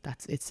now.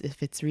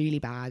 If it's really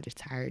bad,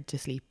 it's hard to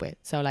sleep with.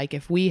 So like,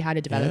 if we had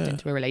developed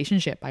into a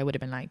relationship, I would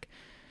have been like,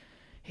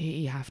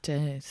 you have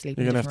to sleep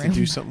in a different room. You're going to have to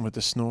do something with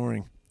the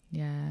snoring.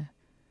 Yeah.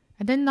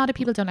 And then a lot of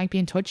people don't like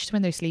being touched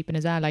when they're sleeping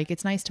as well. Like,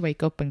 it's nice to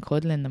wake up and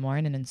cuddle in the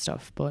morning and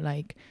stuff, but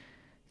like,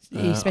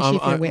 especially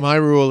if you're my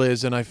rule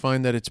is, and I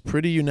find that it's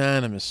pretty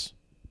unanimous,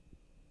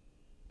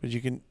 but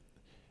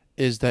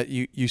is that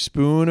you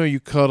spoon or you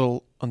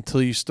cuddle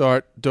until you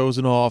start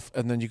dozing off,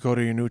 and then you go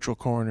to your neutral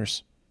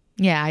corners.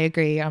 Yeah, I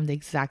agree. I'm the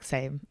exact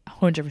same,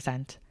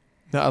 100%.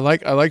 Now, I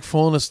like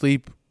falling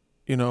asleep,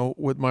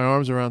 with my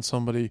arms around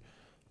somebody.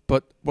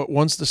 But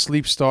once the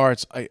sleep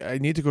starts, I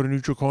need to go to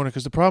neutral corner,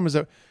 because the problem is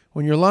that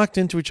when you're locked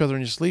into each other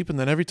and you sleep, and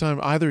then every time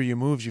either of you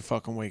moves, you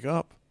fucking wake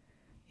up.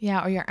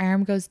 Yeah, or your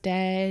arm goes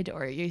dead,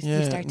 or you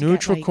start to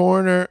neutral get, like,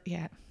 corner.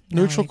 Yeah,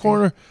 neutral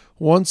corner.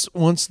 Once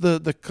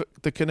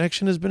the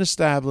connection has been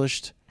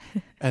established,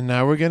 and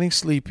now we're getting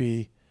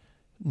sleepy.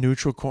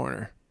 Neutral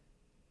corner.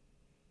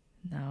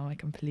 No, I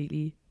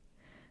completely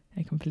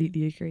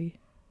agree.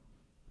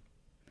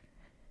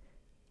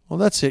 Well,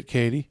 that's it,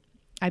 Katie.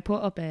 I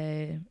put up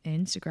an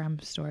Instagram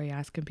story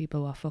asking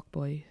people what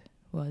fuckboy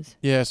was.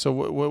 Yeah. So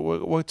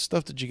what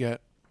stuff did you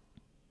get?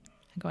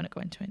 I'm going to go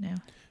into it now.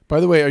 By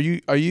the way,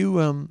 are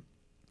you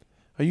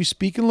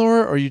speaking,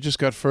 Laura, or you just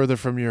got further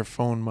from your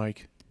phone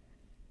mic?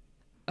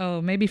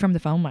 Oh, maybe from the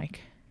phone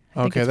mic.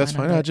 Okay, that's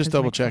fine. I'll just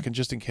double checking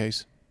just in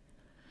case.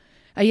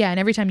 Yeah, and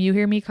every time you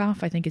hear me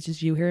cough, I think it's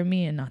just you hearing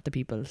me and not the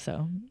people.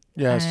 So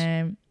yes.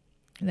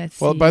 Let's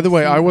well, see, by the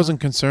way, I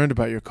wasn't concerned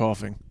about your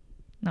coughing.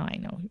 No, I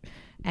know.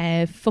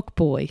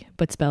 Fuckboy,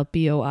 but spelled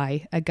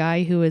B-O-I. A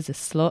guy who is a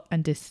slut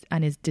and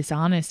is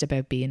dishonest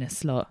about being a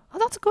slut. Oh,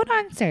 that's a good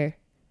answer.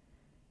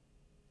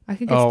 I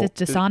think it's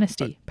the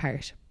dishonesty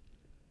part.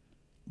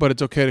 But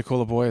it's okay to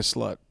call a boy a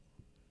slut.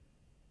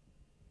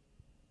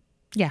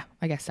 Yeah,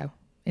 I guess so.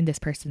 In this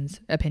person's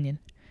opinion.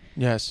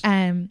 Yes.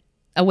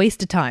 A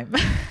waste of time.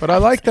 But I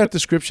like that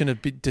description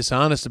of be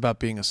dishonest about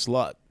being a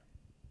slut.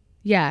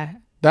 Yeah.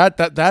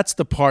 That's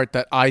the part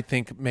that I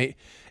think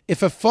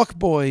if a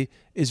fuckboy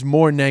is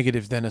more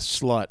negative than a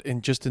slut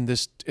in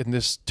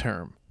this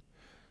term,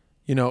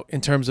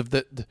 in terms of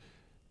the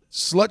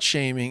slut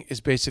shaming is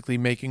basically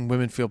making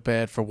women feel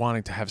bad for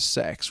wanting to have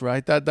sex,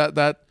 right?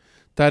 That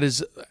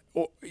is,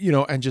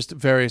 and just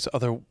various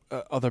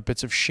other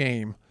bits of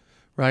shame,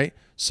 right?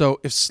 So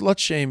if slut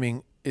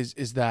shaming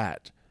is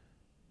that,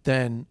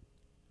 then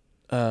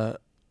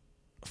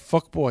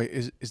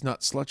fuckboy is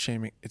not slut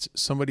shaming. It's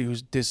somebody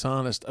who's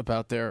dishonest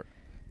about the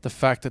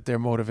fact that their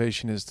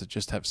motivation is to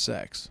just have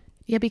sex.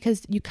 Yeah,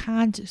 because you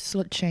can't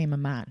slut shame a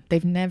man.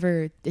 It's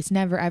never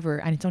ever,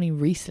 and it's only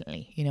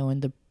recently,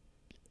 in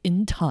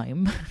in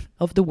time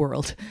of the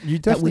world. You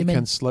definitely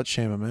can slut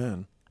shame a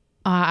man.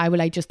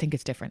 I just think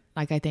it's different.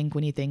 Like, I think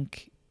when you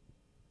think,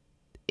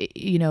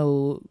 you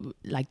know,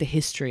 like the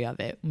history of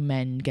it,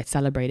 men get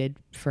celebrated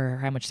for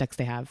how much sex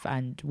they have,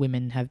 and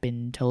women have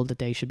been told that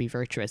they should be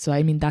virtuous. So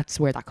I mean, that's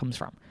where that comes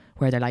from,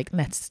 where they're like,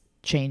 let's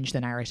change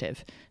the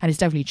narrative. And it's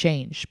definitely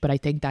changed, but I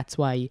think that's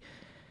why,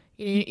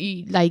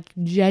 like,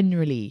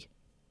 generally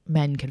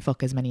men can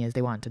fuck as many as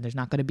they want, and there's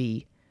not going to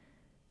be,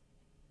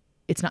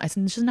 it's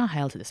just not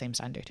held to the same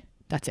standard.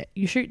 That's it.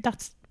 You sure?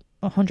 That's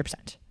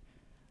 100%.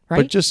 Right?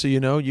 But just so you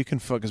know, you can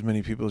fuck as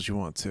many people as you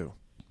want to.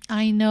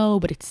 I know,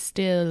 but it's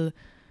still,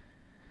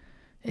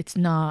 there's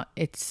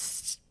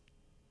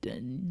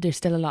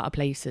still a lot of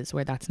places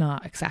where that's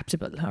not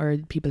acceptable, or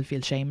people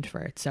feel shamed for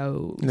it.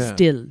 So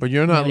still. But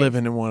you're not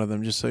living in one of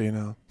them, just so you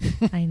know.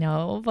 I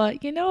know,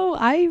 but you know,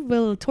 I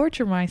will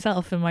torture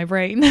myself in my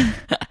brain.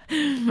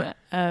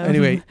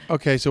 Anyway,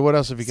 okay, so what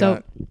else have you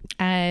got?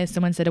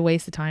 Someone said a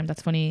waste of time.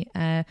 That's funny.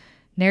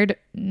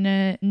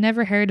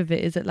 Never heard of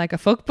it. Is it like a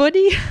fuck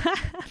buddy?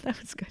 That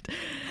was good.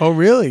 Oh,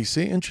 really?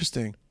 See,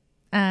 interesting.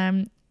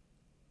 Fuck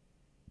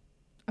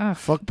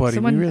buddy.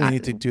 We really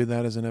need to do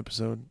that as an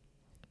episode.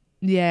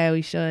 Yeah,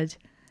 we should.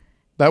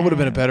 That would have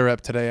been a better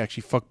ep today,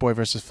 actually. Fuck boy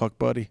versus fuck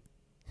buddy.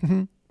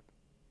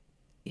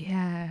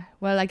 Yeah.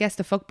 Well, I guess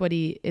the fuck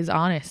buddy is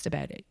honest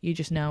about it. You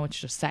just know it's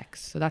just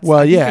sex. So that's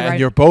and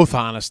you're both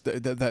honest.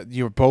 That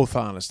you're both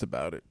honest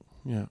about it.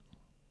 Yeah.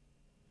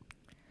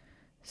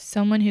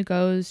 Someone who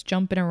goes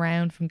jumping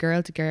around from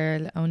girl to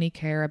girl, only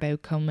care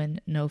about coming,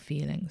 no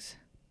feelings.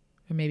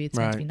 Or maybe it's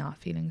meant to be not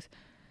feelings.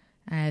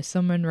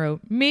 Someone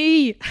wrote,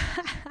 me!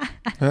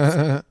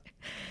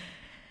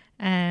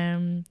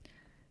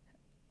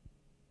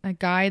 A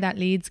guy that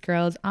leads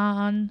girls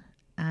on,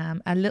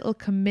 a little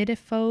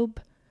committophobe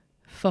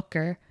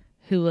fucker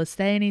who will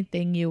say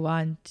anything you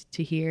want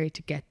to hear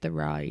to get the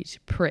ride.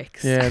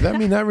 Pricks. Yeah,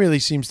 that really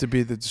seems to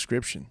be the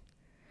description.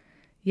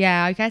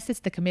 Yeah, I guess it's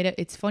the committed.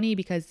 It's funny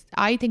because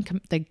I think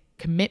the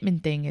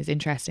commitment thing is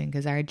interesting,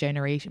 because our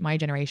generation, my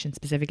generation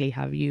specifically,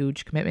 have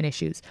huge commitment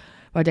issues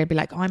where they'd be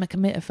like, oh, I'm a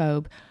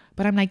committophobe.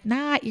 But I'm like,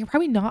 nah, you're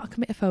probably not a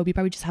committophobe. You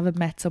probably just haven't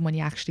met someone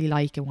you actually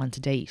like and want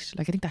to date.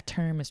 Like, I think that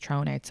term is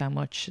thrown out so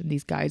much. And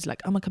these guys are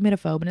like, I'm a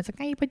committophobe. And it's like,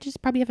 hey, you probably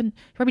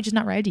just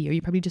not ready. Or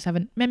you probably just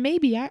haven't, maybe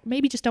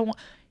just don't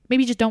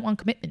want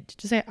commitment.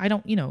 Just say, I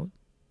don't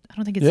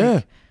think it's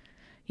like,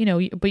 you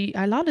know, but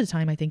a lot of the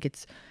time I think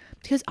it's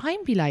because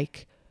I'd be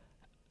like,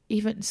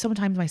 even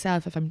sometimes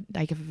myself, if I'm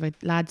like, if a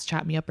lads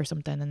chat me up or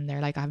something and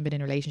they're like, I haven't been in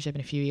a relationship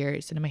in a few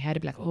years, and in my head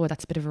I'd be like, oh,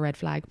 that's a bit of a red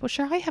flag. But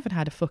sure, I haven't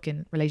had a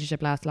fucking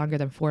relationship last longer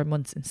than 4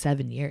 months in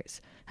 7 years,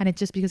 and it's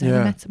just because I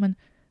haven't met someone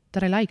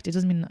that I liked. It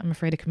doesn't mean I'm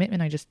afraid of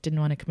commitment. I just didn't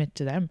want to commit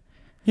to them.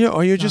 Yeah,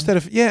 or you're just at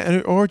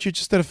or you're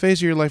just at a phase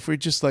of your life where you're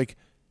just like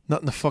not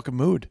in the fucking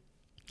mood.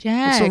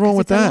 Yeah, what's so wrong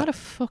with that? A lot of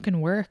fucking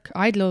work.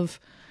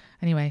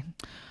 Anyway.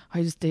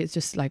 It's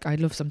just like,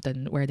 I'd love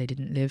something where they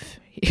didn't live.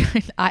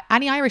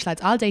 Any Irish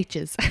lads, I'll date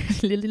yous.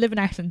 Live in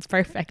Ireland's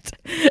perfect.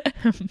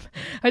 I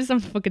just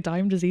have fucking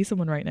time to see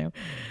someone right now.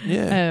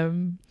 Yeah.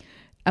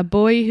 A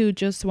boy who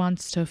just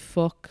wants to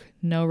fuck,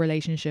 no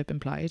relationship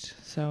implied.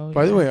 So.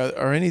 By the way,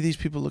 are any of these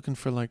people looking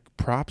for like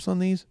props on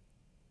these?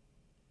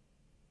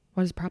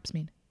 What does props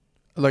mean?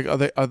 Like,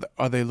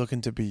 are they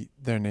looking to be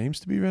their names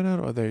to be read out,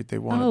 or they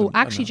want? Oh,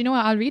 actually, do you know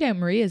what? I'll read out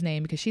Maria's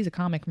name because she's a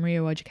comic, Maria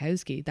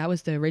Wojciechowski. That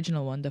was the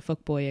original one. The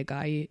fuckboy, a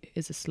guy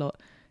is a slut.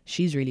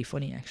 She's really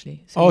funny,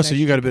 actually. So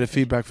you got a bit of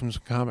feedback from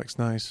some comics.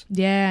 Nice.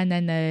 Yeah, and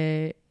then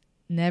the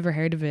Never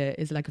Heard of It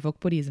is like a fuck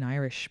buddy is an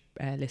Irish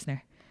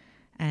listener.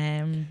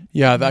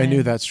 Yeah, I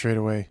knew that straight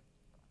away.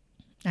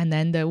 And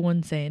then the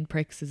one saying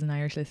pricks is an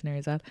Irish listener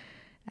as well.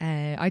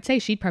 I'd say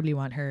she'd probably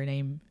want her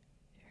name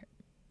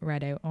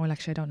read out. Oh, well,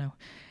 actually, I don't know.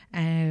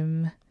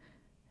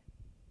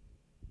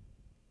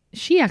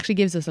 She actually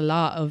gives us a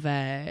lot of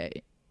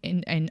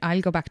and I'll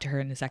go back to her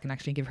in a second,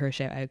 actually, and give her a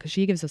shout out, because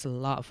she gives us a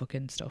lot of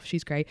fucking stuff.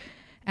 She's great.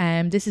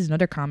 This is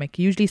another comic,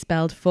 usually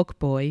spelled fuck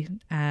boy,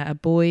 a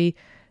boy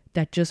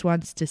that just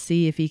wants to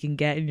see if he can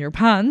get in your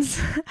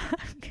pants.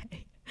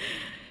 Okay.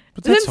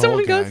 But that's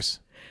all, guys.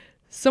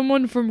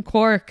 Someone from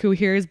Cork who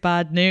hears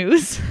bad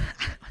news.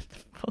 What the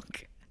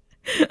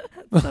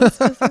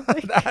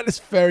fuck? That is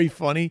very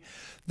funny.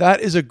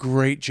 That is a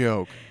great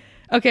joke.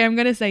 Okay, I'm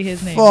gonna say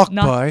his name. Fuck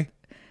boy.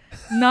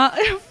 Not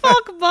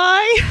fuck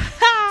boy.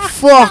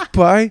 Fuck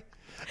boy.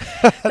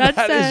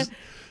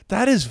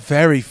 That is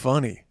very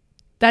funny.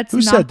 That's Who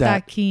not said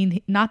that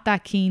Keen. Not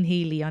that Keen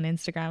Healy on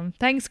Instagram.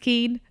 Thanks,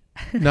 Keen.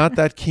 Not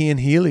that Keen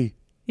Healy.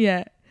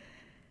 Yeah.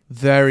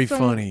 Very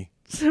funny.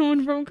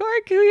 Someone from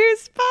Cork who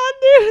hears bad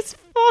news.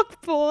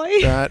 Fuck boy.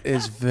 That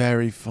is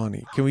very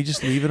funny. Can we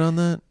just leave it on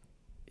that?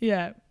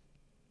 Yeah.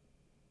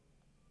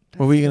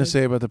 What were you going to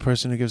say about the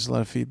person who gives a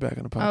lot of feedback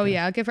on the podcast? Oh,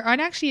 yeah, I'll give her.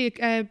 And actually,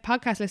 a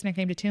podcast listener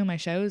came to 2 of my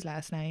shows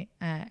last night,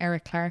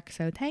 Eric Clark.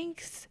 So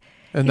thanks.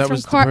 And that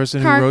was the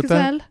person who wrote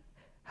that? Well.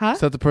 Huh?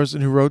 Is that the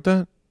person who wrote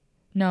that?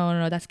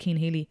 No, that's Keen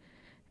Healy.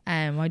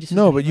 But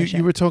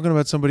you were talking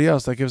about somebody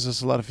else that gives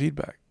us a lot of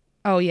feedback.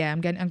 Oh yeah, I'm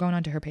going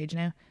on to her page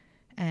now.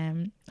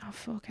 Oh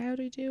fuck, how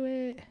do I do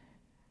it?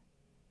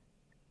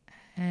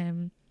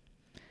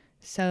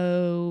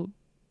 So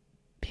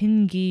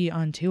Pingy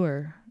on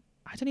tour.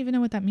 I don't even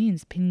know what that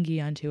means.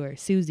 Pingy on tour.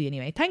 Susie,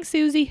 anyway. Thanks,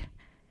 Susie.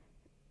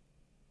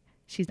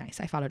 She's nice.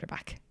 I followed her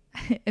back.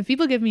 If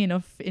people give me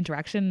enough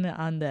interaction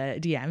on the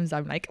DMs,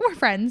 I'm like, we're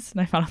friends,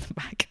 and I follow them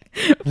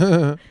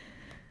back.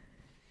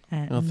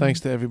 Well, thanks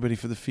to everybody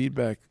for the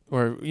feedback.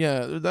 Or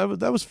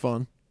that was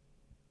fun.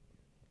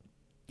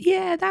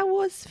 Yeah, that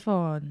was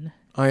fun.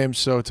 I am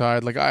so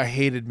tired. Like, I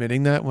hate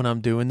admitting that when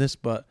I'm doing this,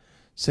 but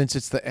since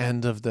it's the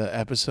end of the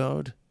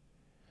episode,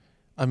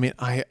 I mean,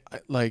 I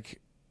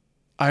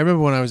remember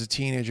when I was a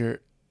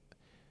teenager,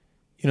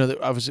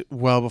 I was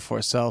well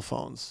before cell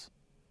phones.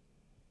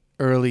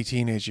 Early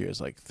teenage years,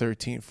 like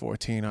 13,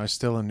 14, I was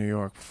still in New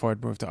York before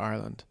I'd moved to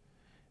Ireland.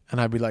 And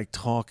I'd be like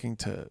talking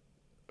to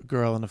a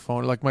girl on the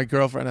phone. Like my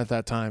girlfriend at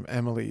that time,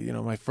 Emily,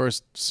 my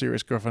first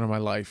serious girlfriend of my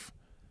life.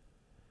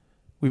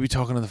 We'd be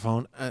talking on the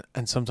phone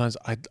and sometimes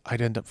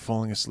I'd end up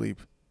falling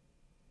asleep.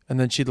 And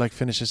then she'd like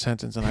finish a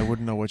sentence and I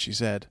wouldn't know what she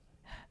said.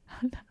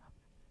 Oh, no.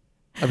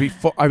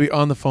 I'd be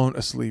on the phone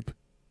asleep.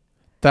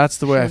 That's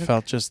the way I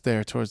felt just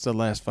there towards the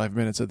last 5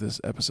 minutes of this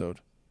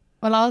episode.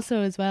 Well, also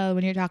as well,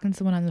 when you're talking to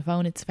someone on the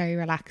phone, it's very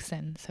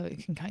relaxing. So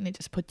it can kind of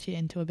just put you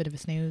into a bit of a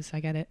snooze.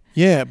 I get it.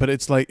 Yeah, but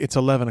it's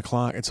 11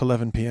 o'clock. It's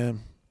 11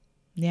 p.m.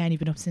 Yeah, and you've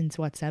been up since,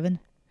 what, 7?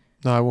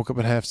 No, I woke up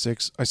at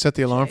 6:30. I set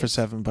the alarm for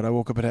 7, but I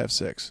woke up at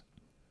 6:30.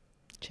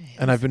 Jeez.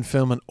 And I've been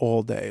filming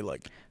all day.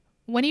 Like,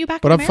 when are you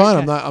back but in I'm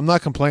America? fine. I'm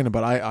not complaining,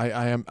 but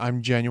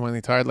I'm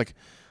genuinely tired. Like,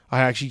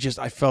 I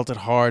felt it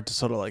hard to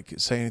sort of like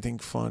say anything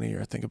funny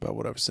or think about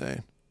what I was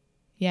saying.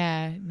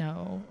 Yeah,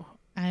 no.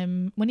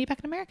 When are you back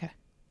in America?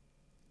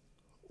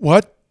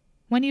 What?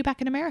 When are you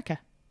back in America?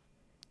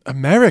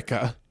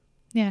 America?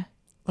 Yeah.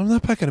 I'm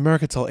not back in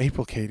America till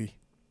April, Katie.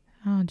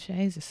 Oh,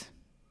 Jesus.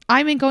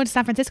 I'm going to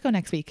San Francisco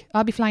next week.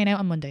 I'll be flying out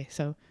on Monday,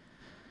 so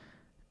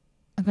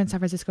I'm going to San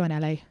Francisco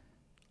and LA.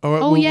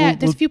 Oh,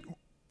 There's a few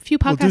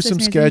podcast We'll do some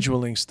listeners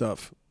scheduling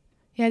stuff.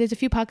 Yeah, there's a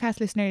few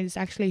podcast listeners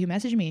actually who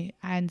messaged me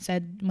and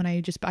said when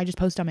I just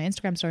posted on my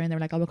Instagram story and they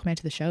were like, "Oh, we'll come out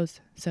to the shows."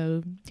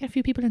 So get a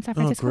few people in San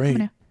Francisco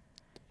coming out,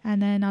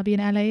 and then I'll be in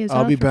LA as well.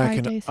 I'll be for back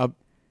 5 days.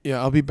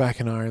 I'll be back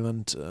in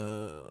Ireland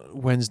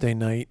Wednesday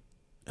night,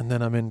 and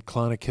then I'm in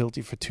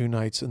Clonakilty for 2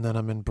 nights, and then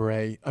I'm in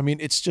Bray. I mean,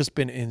 it's just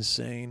been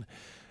insane.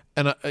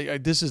 And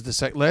this is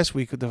the last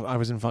week I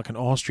was in fucking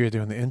Austria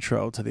doing the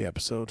intro to the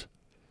episode.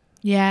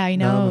 Yeah, I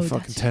know. Now I'm in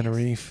fucking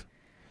Tenerife.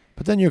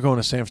 But then you're going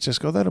to San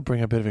Francisco. That'll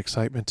bring a bit of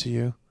excitement to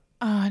you.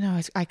 Oh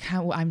no, I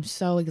can't. I'm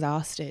so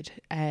exhausted.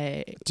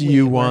 Do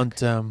you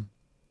want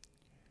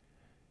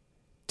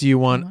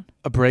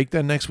a break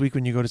then next week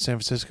when you go to San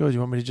Francisco? Do you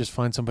want me to just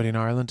find somebody in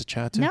Ireland to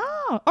chat to? No,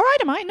 all right,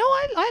 am I? No,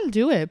 I'll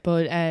do it.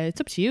 But it's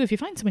up to you. If you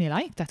find someone you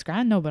like, that's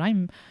grand. No, but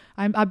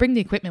I'll bring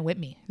the equipment with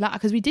me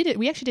because we did it.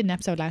 We actually did an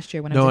episode last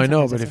year when I was in San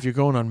Francisco. But if you're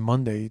going on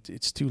Monday,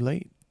 it's too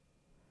late.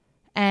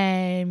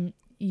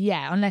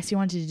 Yeah, unless you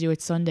wanted to do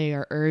it Sunday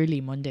or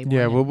early Monday morning.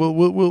 Yeah,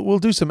 we'll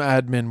do some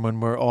admin when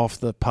we're off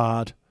the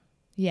pod.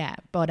 Yeah,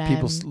 but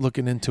people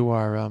looking into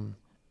our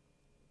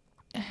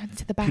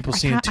to the back. People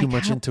seeing too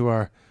much into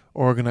our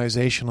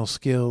organizational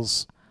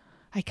skills.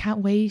 I can't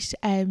wait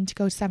to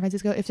go to San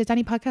Francisco. If there's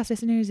any podcast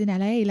listeners in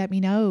LA, let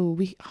me know.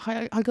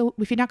 I'll go.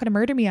 If you're not going to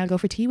murder me, I'll go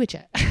for tea with you.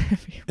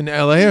 In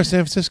LA or San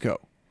Francisco?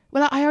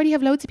 Well, I already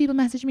have loads of people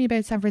messaging me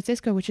about San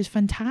Francisco, which is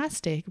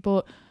fantastic.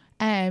 But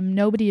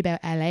nobody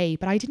about LA.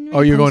 But I didn't.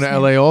 Really You're going to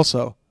LA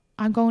also?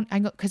 I'm going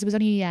because it was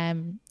only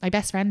my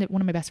best friend.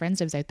 One of my best friends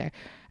lives out there,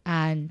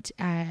 and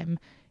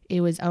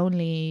it was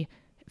only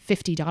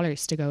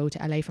 $50 to go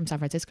to LA from San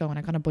Francisco, and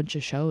I got a bunch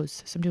of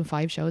shows. So I'm doing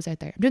 5 shows out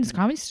there. I'm doing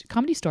this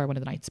comedy store one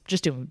of the nights,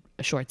 just doing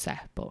a short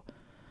set. But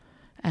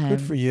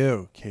good for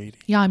you, Katie.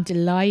 Yeah, I'm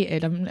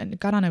delighted. I've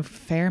got on a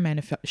fair amount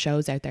of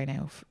shows out there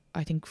now.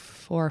 I think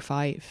 4 or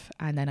 5,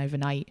 and then I have a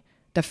night.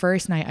 The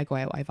first night I go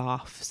out, I've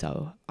off,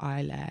 so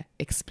I'll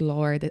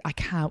explore that. I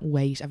can't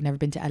wait. I've never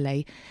been to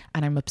LA,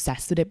 and I'm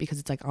obsessed with it because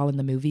it's like all in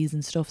the movies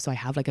and stuff. So I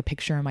have like a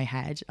picture in my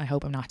head. I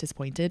hope I'm not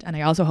disappointed, and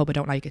I also hope I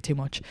don't like it too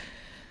much.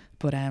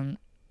 But I'm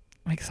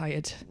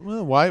excited.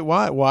 Well,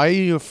 why are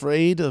you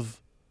afraid of?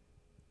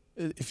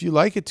 If you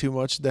like it too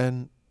much,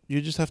 then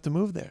you just have to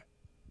move there.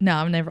 No,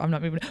 I'm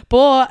not moving.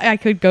 But I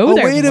could go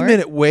there.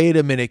 Wait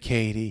a minute,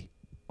 Katie.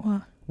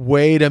 What?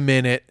 Wait a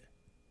minute.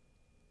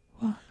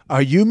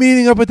 Are you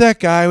meeting up with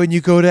that guy when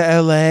you go to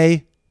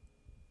LA?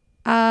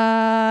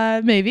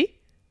 Maybe.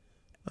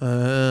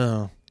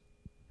 Oh.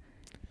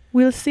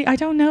 We'll see. I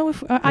don't know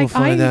if we'll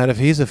find out if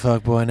he's a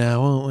fuckboy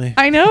now, won't we?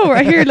 I know.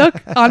 Right here, look.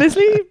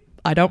 Honestly,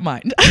 I don't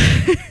mind.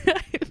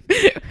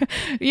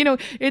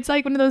 It's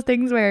like one of those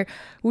things where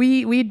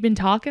we'd been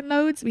talking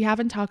loads. We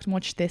haven't talked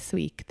much this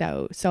week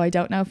though, so I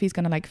don't know if he's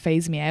gonna like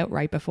phase me out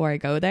right before I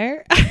go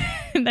there,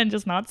 and then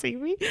just not see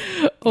me.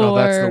 No,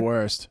 that's the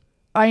worst.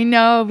 I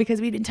know, because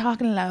we'd been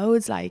talking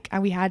loads,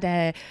 and we had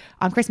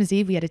on Christmas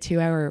Eve we had a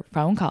 2-hour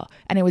phone call,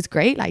 and it was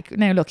great. Like,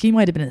 now look, he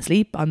might have been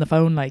asleep on the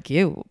phone like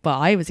you, but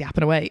I was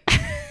yapping away.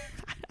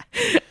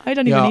 I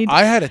don't even need.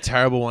 I had a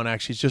terrible one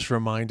actually. It's just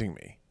reminding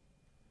me.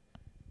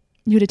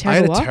 You had a terrible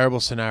I had a what? terrible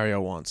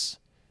scenario once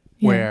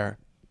Yeah. where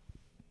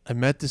I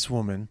met this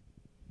woman.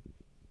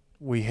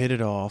 We hit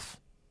it off,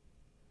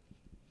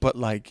 but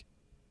like,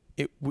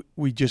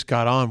 we just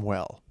got on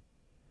well.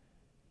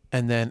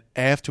 And then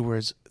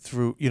afterwards,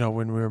 through, you know,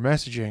 when we were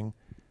messaging,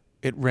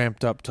 it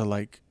ramped up to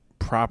like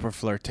proper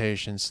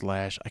flirtation /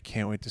 I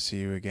can't wait to see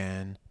you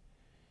again.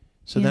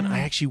 So then I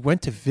actually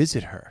went to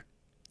visit her.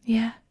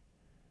 Yeah.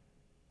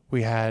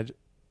 We had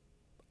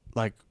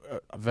like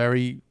a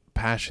very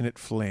passionate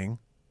fling.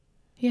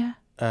 Yeah.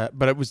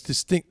 But it was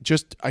distinct.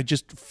 I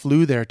just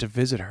flew there to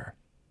visit her.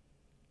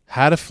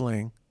 Had a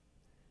fling.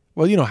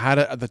 Well, you know, had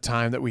it at the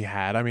time that we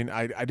had. I mean,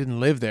 I didn't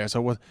live there,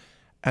 so it was.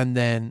 And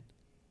then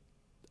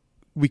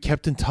we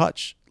kept in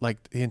touch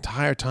like the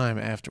entire time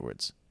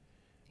afterwards.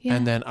 Yeah.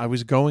 And then I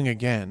was going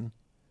again.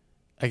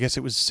 I guess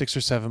it was 6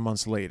 or 7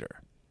 months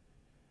later.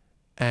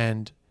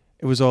 And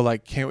it was all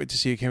like, can't wait to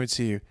see you, can't wait to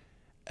see you.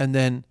 And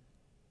then,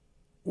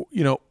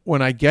 you know,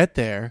 when I get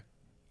there,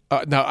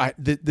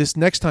 this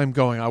next time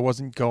going, I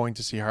wasn't going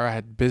to see her. I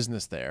had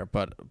business there,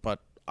 but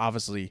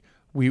obviously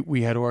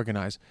we had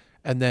organized.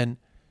 And then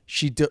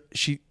she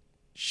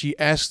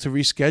asked to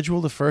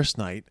reschedule the first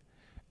night,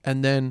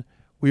 and then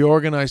we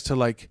organized to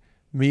like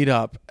meet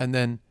up. And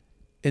then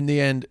in the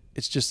end,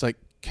 it's just like,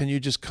 can you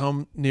just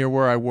come near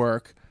where I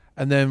work?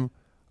 And then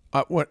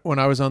when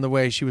I was on the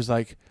way, she was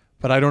like,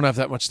 but I don't have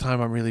that much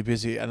time. I'm really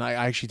busy. And I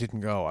actually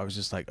didn't go. I was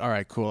just like, all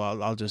right, cool.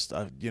 I'll just,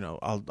 you know,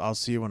 I'll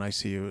see you when I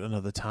see you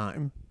another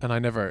time. And I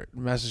never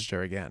messaged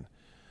her again.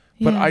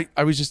 But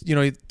I was just, you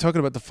know, talking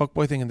about the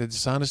fuckboy thing and the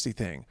dishonesty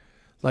thing.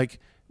 Like,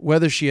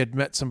 whether she had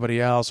met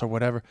somebody else or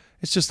whatever,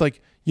 it's just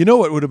like, you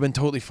know, it would have been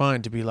totally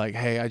fine to be like,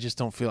 hey, I just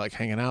don't feel like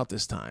hanging out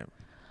this time.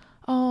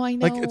 Oh, I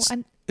know. Like,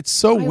 it's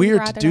so I would weird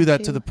to rather do not that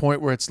too. to the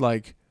point where it's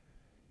like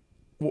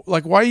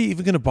why are you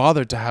even going to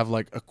bother to have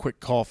like a quick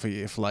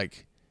coffee if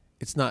like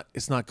it's not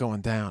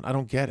going down? I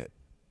don't get it.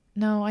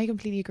 No, I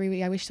completely agree with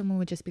you. I wish someone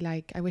would just be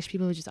like, I wish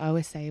people would just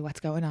always say what's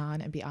going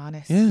on and be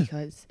honest. Yeah.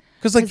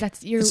 Because like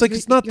that's,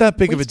 it's not that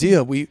big of a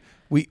deal. We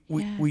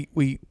Yeah.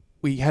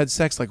 we had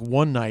sex like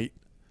one night,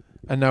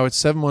 and now it's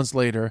 7 months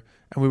later,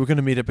 and we were going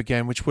to meet up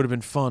again, which would have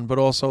been fun. But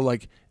also,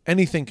 like,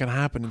 anything can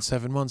happen in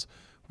 7 months.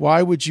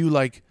 Why would you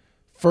like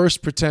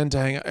first pretend to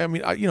hang? I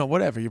mean, you know,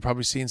 whatever. You're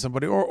probably seeing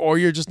somebody, or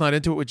you're just not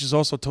into it, which is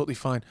also totally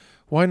fine.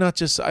 Why not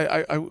just?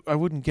 I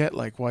wouldn't get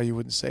like why you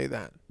wouldn't say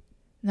that.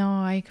 No,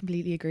 I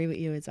completely agree with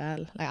you as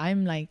well. Like,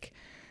 I'm like,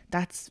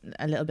 that's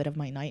a little bit of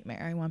my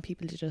nightmare. I want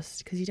people to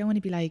just, because you don't want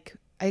to be like,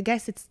 I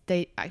guess it's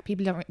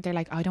people don't, they're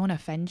like, I don't want to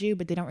offend you,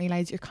 but they don't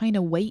realize you're kind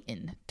of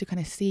waiting to kind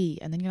of see,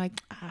 and then you're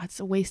like, it's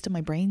a waste of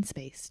my brain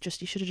space.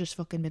 Just, you should have just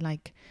fucking been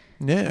like,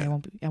 Yeah,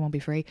 I won't be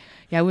free.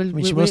 Yeah, I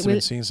mean, she must have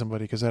been seeing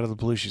somebody, because out of the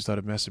blue she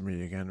started messaging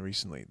me again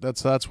recently.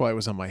 That's why it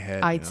was on my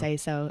head. I'd say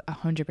so,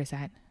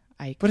 100%.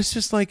 But it's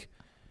just like,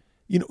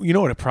 you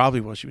know what it probably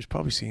was. She was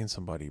probably seeing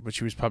somebody, but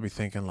she was probably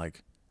thinking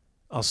like,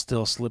 I'll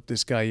still slip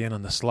this guy in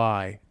on the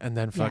sly, and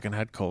then fucking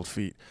had cold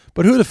feet.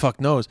 But who the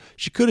fuck knows?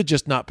 She could have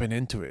just not been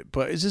into it.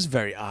 But it's just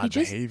very odd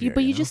behavior.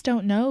 But you just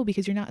don't know,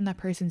 because you're not in that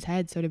person's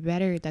head. So the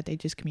better that they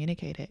just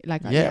communicate it.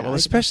 Like, yeah, well,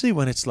 especially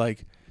when it's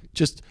like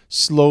just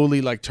slowly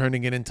like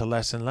turning it into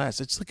less and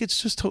less. It's like,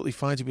 it's just totally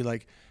fine to be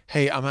like,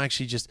 hey, I'm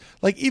actually just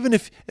like, even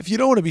if you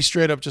don't want to be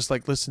straight up, just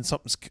like, listen,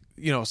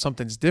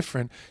 something's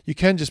different. You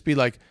can just be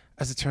like,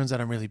 as it turns out,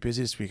 I'm really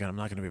busy this weekend. I'm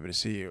not going to be able to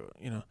see you.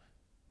 You know.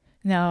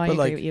 No, I But,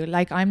 agree like, with you.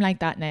 Like, I'm like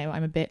that now.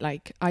 I'm a bit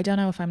like, I don't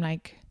know if I'm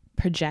like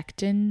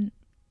projecting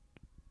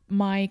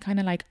my kind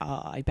of like,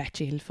 oh, I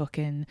bet you he'll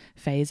fucking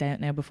phase out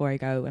now before I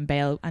go and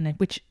bail. And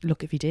which,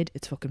 look, if he did,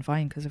 it's fucking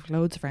fine, because I've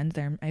loads of friends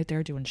there out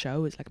there doing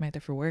shows. Like, I'm out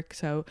there for work,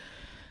 so,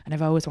 and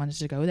I've always wanted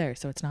to go there.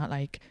 So it's not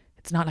like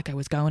I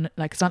was going,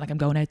 like, it's not like I'm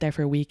going out there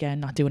for a weekend,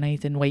 not doing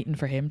anything, waiting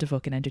for him to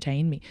fucking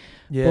entertain me.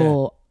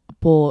 Yeah.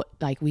 But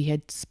like, we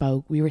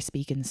were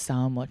speaking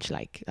so much,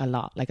 like a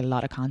lot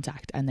of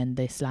contact, and then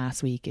this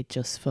last week it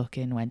just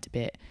fucking went a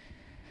bit,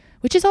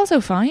 which is also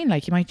fine.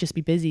 Like, you might just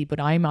be busy, but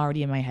I'm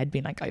already in my head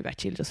being like, I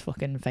bet you'll just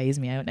fucking phase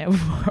me out now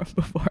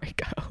before I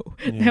go.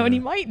 Yeah. No, and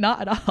he might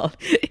not at all.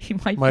 He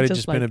might have be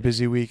just like, been a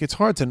busy week. It's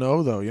hard to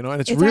know though, you know,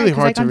 and it's It's really hard, 'cause,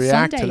 hard like, to on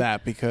react to Sunday-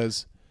 that,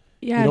 because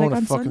yeah, you don't like, want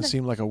on to fucking Sunday-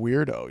 seem like a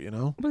weirdo, you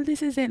know? Well,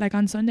 this is it. Like,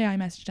 on Sunday I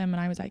messaged him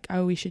and I was like,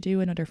 oh, we should do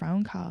another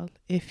phone call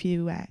if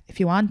you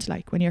want,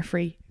 like, when you're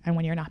free and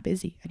when you're not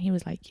busy. And he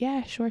was like,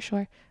 yeah,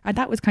 sure. And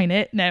that was kind of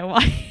it. Now,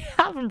 I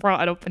haven't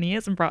brought it up, and he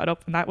hasn't brought it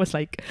up, and that was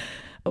like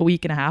a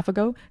week and a half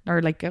ago, or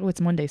like, oh,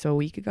 it's Monday, so a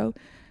week ago.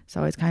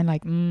 So it's kind of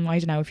like, I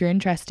don't know, if you're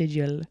interested,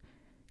 you'll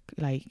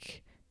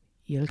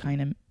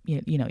kind of,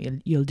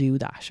 you'll do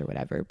that or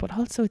whatever. But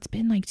also, it's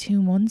been like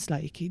 2 months,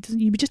 like, you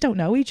just don't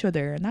know each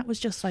other, and that was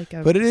just like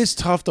But it is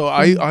tough though.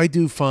 I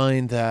do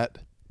find that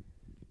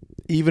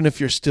even if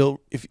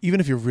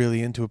you're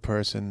really into a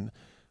person,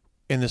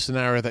 in the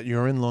scenario that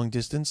you're in long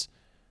distance,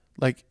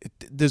 like,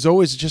 there's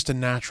always just a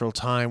natural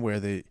time where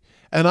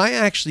and I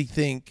actually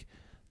think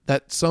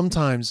that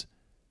sometimes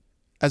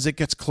as it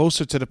gets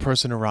closer to the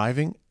person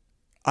arriving,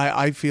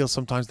 I feel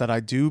sometimes that I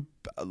do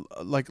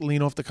like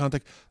lean off the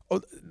contact,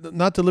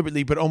 not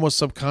deliberately, but almost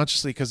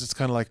subconsciously, because it's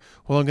kind of like,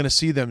 well, I'm going to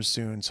see them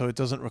soon, so it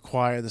doesn't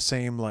require the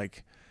same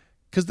like,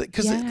 because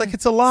like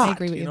it's a lot,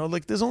 you know,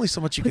 like there's only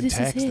so much you can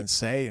text and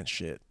say and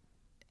shit.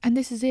 And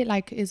this is it,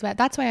 like, is that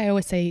that's why I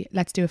always say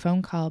let's do a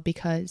phone call,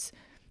 because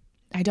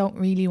I don't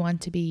really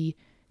want to be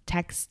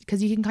text,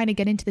 because you can kind of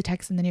get into the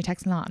text and then you're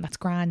texting a lot and that's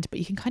grand, but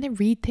you can kind of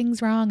read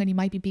things wrong and you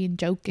might be being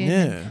joking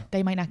and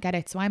they might not get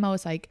it. So I'm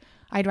always like,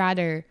 I'd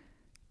rather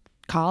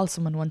call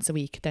someone once a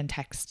week than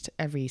text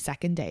every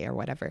second day or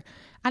whatever.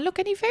 And look,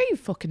 and he very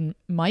fucking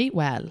might,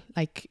 well,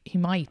 like he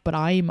might, but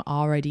I'm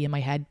already in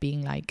my head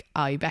being like,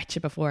 I bet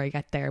you before I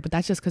get there. But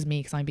that's just because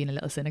I'm being a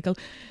little cynical.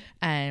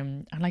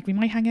 And like, we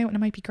might hang out and it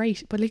might be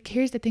great, but like,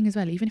 here's the thing as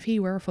well, even if he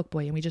were a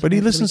fuckboy and we just, but he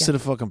listens to the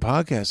fucking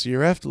podcast, so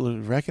you're after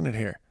wrecking it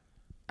here.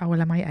 Oh,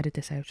 well, I might edit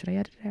this out. Should I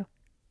edit it out?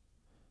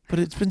 But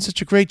it's been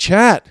such a great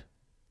chat.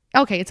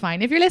 Okay, it's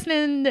fine. If you're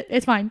listening,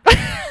 it's fine.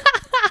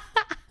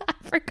 I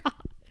forgot.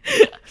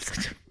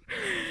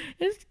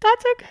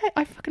 That's okay.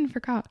 I fucking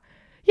forgot.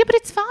 Yeah, but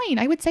it's fine.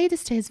 I would say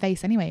this to his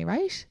face anyway,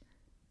 right?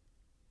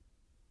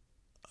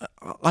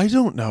 I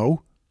don't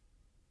know.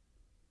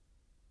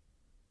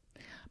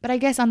 But I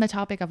guess on the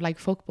topic of like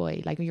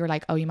fuckboy, like you were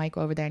like, oh, you might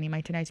go over there and you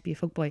might turn out to be a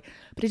fuckboy.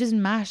 But it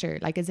doesn't matter.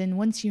 Like, as in,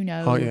 once you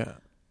know... Oh, yeah.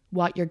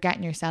 What you're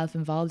getting yourself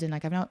involved in,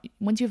 like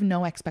once you have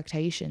no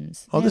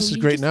expectations. Oh, this is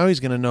great. Now he's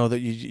going to know that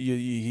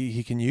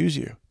he can use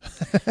you.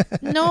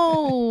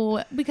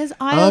 No, because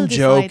I'm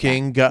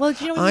joking. Well,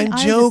 do you know what I'm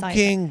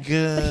joking.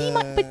 But he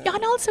might,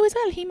 and also as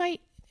well, he might,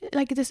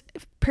 like, this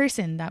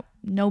person that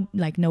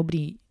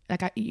nobody,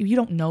 like, you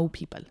don't know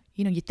people.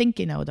 You know, you think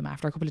you know them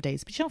after a couple of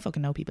days, but you don't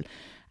fucking know people.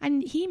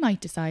 And he might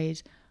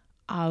decide,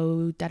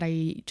 oh, that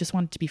I just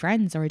want to be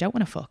friends, or I don't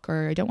want to fuck,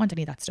 or I don't want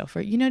any of that stuff,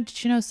 or you know,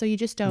 so you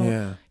just don't.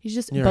 Yeah. You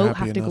just You're both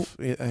have to go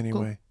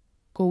anyway.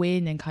 Go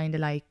in and kind of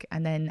like,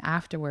 and then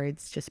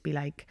afterwards just be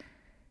like,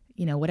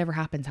 you know, whatever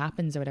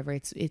happens or whatever.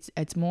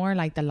 It's more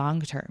like the long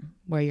term,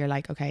 where you're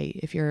like, okay,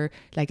 if you're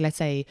like, let's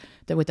say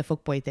that with the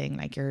fuckboy thing,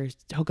 like you're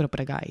hooking up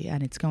with a guy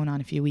and it's going on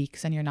a few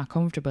weeks and you're not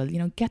comfortable, you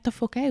know, get the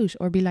fuck out,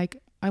 or be like,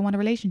 I want a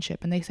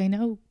relationship, and they say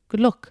no,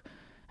 good luck.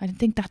 I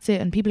think that's it.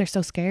 And people are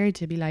so scared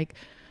to be like,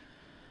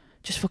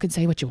 just fucking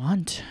say what you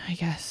want, I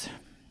guess.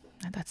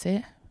 And that's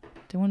it.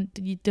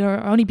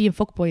 They're only being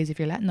fuckboys if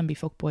you're letting them be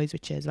fuckboys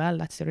with you as well.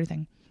 That's the other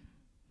thing.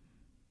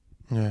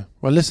 Yeah.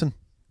 Well, listen.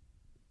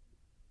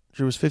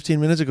 It was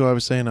 15 minutes ago I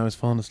was saying I was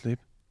falling asleep.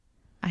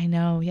 I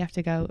know. You have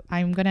to go.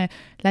 I'm going to...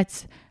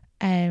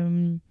 Yeah,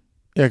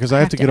 because I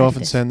have to get off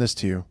and send this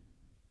to you.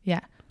 Yeah.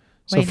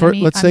 So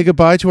let's say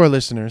goodbye to our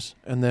listeners,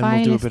 and then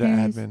we'll do listeners. A bit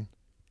of admin.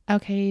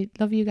 Okay.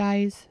 Love you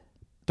guys.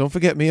 Don't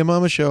forget Me and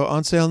Mama Show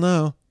on sale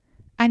now.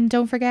 And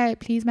don't forget,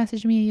 please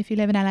message me if you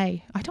live in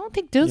LA. I don't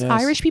think, does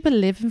Irish people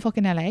live in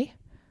fucking LA?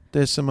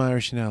 There's some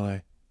Irish in LA.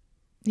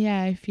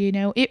 Yeah, if you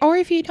know, or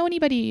if you know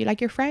anybody, like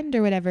your friend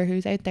or whatever,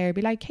 who's out there,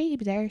 be like, hey,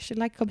 be there, should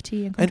like a cup of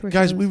tea and come to our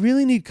guys, shows. we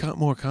really need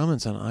more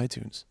comments on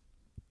iTunes.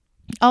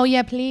 Oh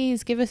yeah,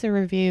 please give us a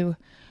review.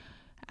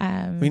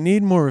 We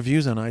need more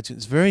reviews on iTunes.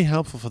 It's very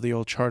helpful for the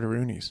old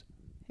Charteroonies.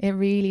 It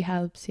really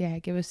helps. Yeah,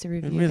 give us a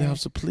review. It really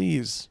helps. So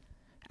please.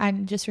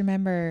 And just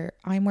remember,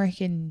 I'm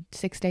working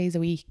 6 days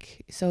a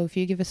week. So if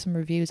you give us some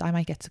reviews, I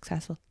might get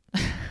successful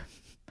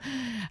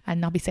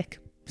and not be sick.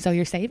 So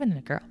you're saving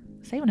a girl,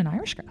 saving an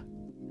Irish girl.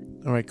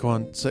 All right, go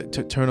on.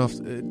 Turn off.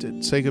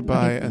 Say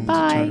goodbye and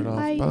turn it off.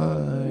 Bye.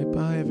 Bye.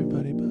 Bye,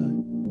 everybody. Bye.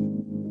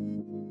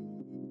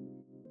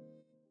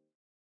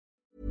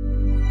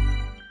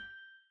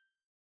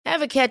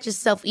 Ever catch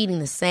yourself eating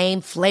the same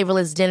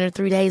flavorless dinner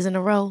 3 days in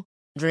a row?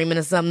 Dreaming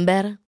of something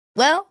better?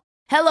 Well,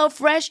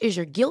 HelloFresh is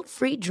your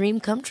guilt-free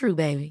dream come true,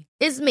 baby.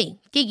 It's me,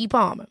 Keke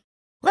Palmer.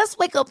 Let's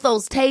wake up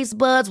those taste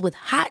buds with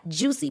hot,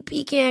 juicy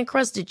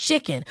pecan-crusted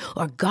chicken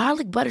or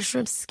garlic butter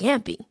shrimp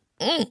scampi.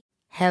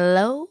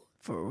 Hello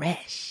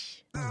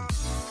Fresh.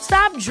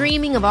 Stop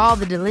dreaming of all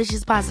the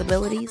delicious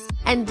possibilities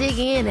and dig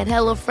in at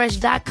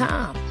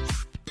HelloFresh.com.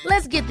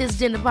 Let's get this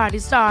dinner party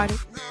started.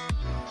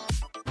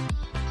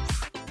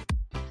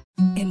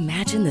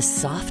 Imagine the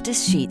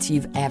softest sheets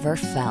you've ever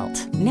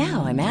felt.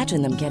 Now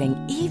imagine them getting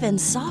even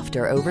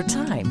softer over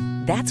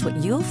time. That's what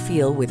you'll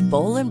feel with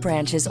Boll &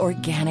 Branch's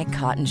organic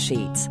cotton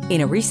sheets.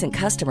 In a recent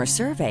customer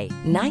survey,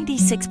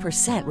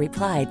 96%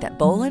 replied that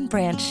Boll &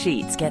 Branch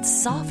sheets get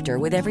softer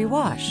with every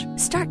wash.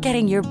 Start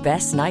getting your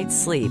best night's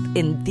sleep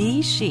in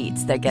these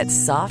sheets that get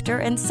softer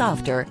and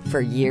softer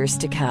for years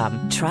to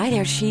come. Try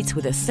their sheets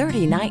with a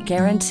 30-night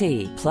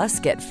guarantee.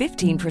 Plus, get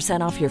 15%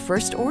 off your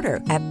first order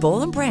at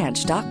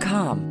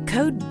bollandbranch.com.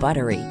 Code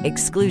BUTTERY.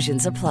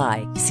 Exclusions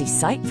apply. See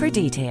site for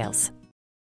details.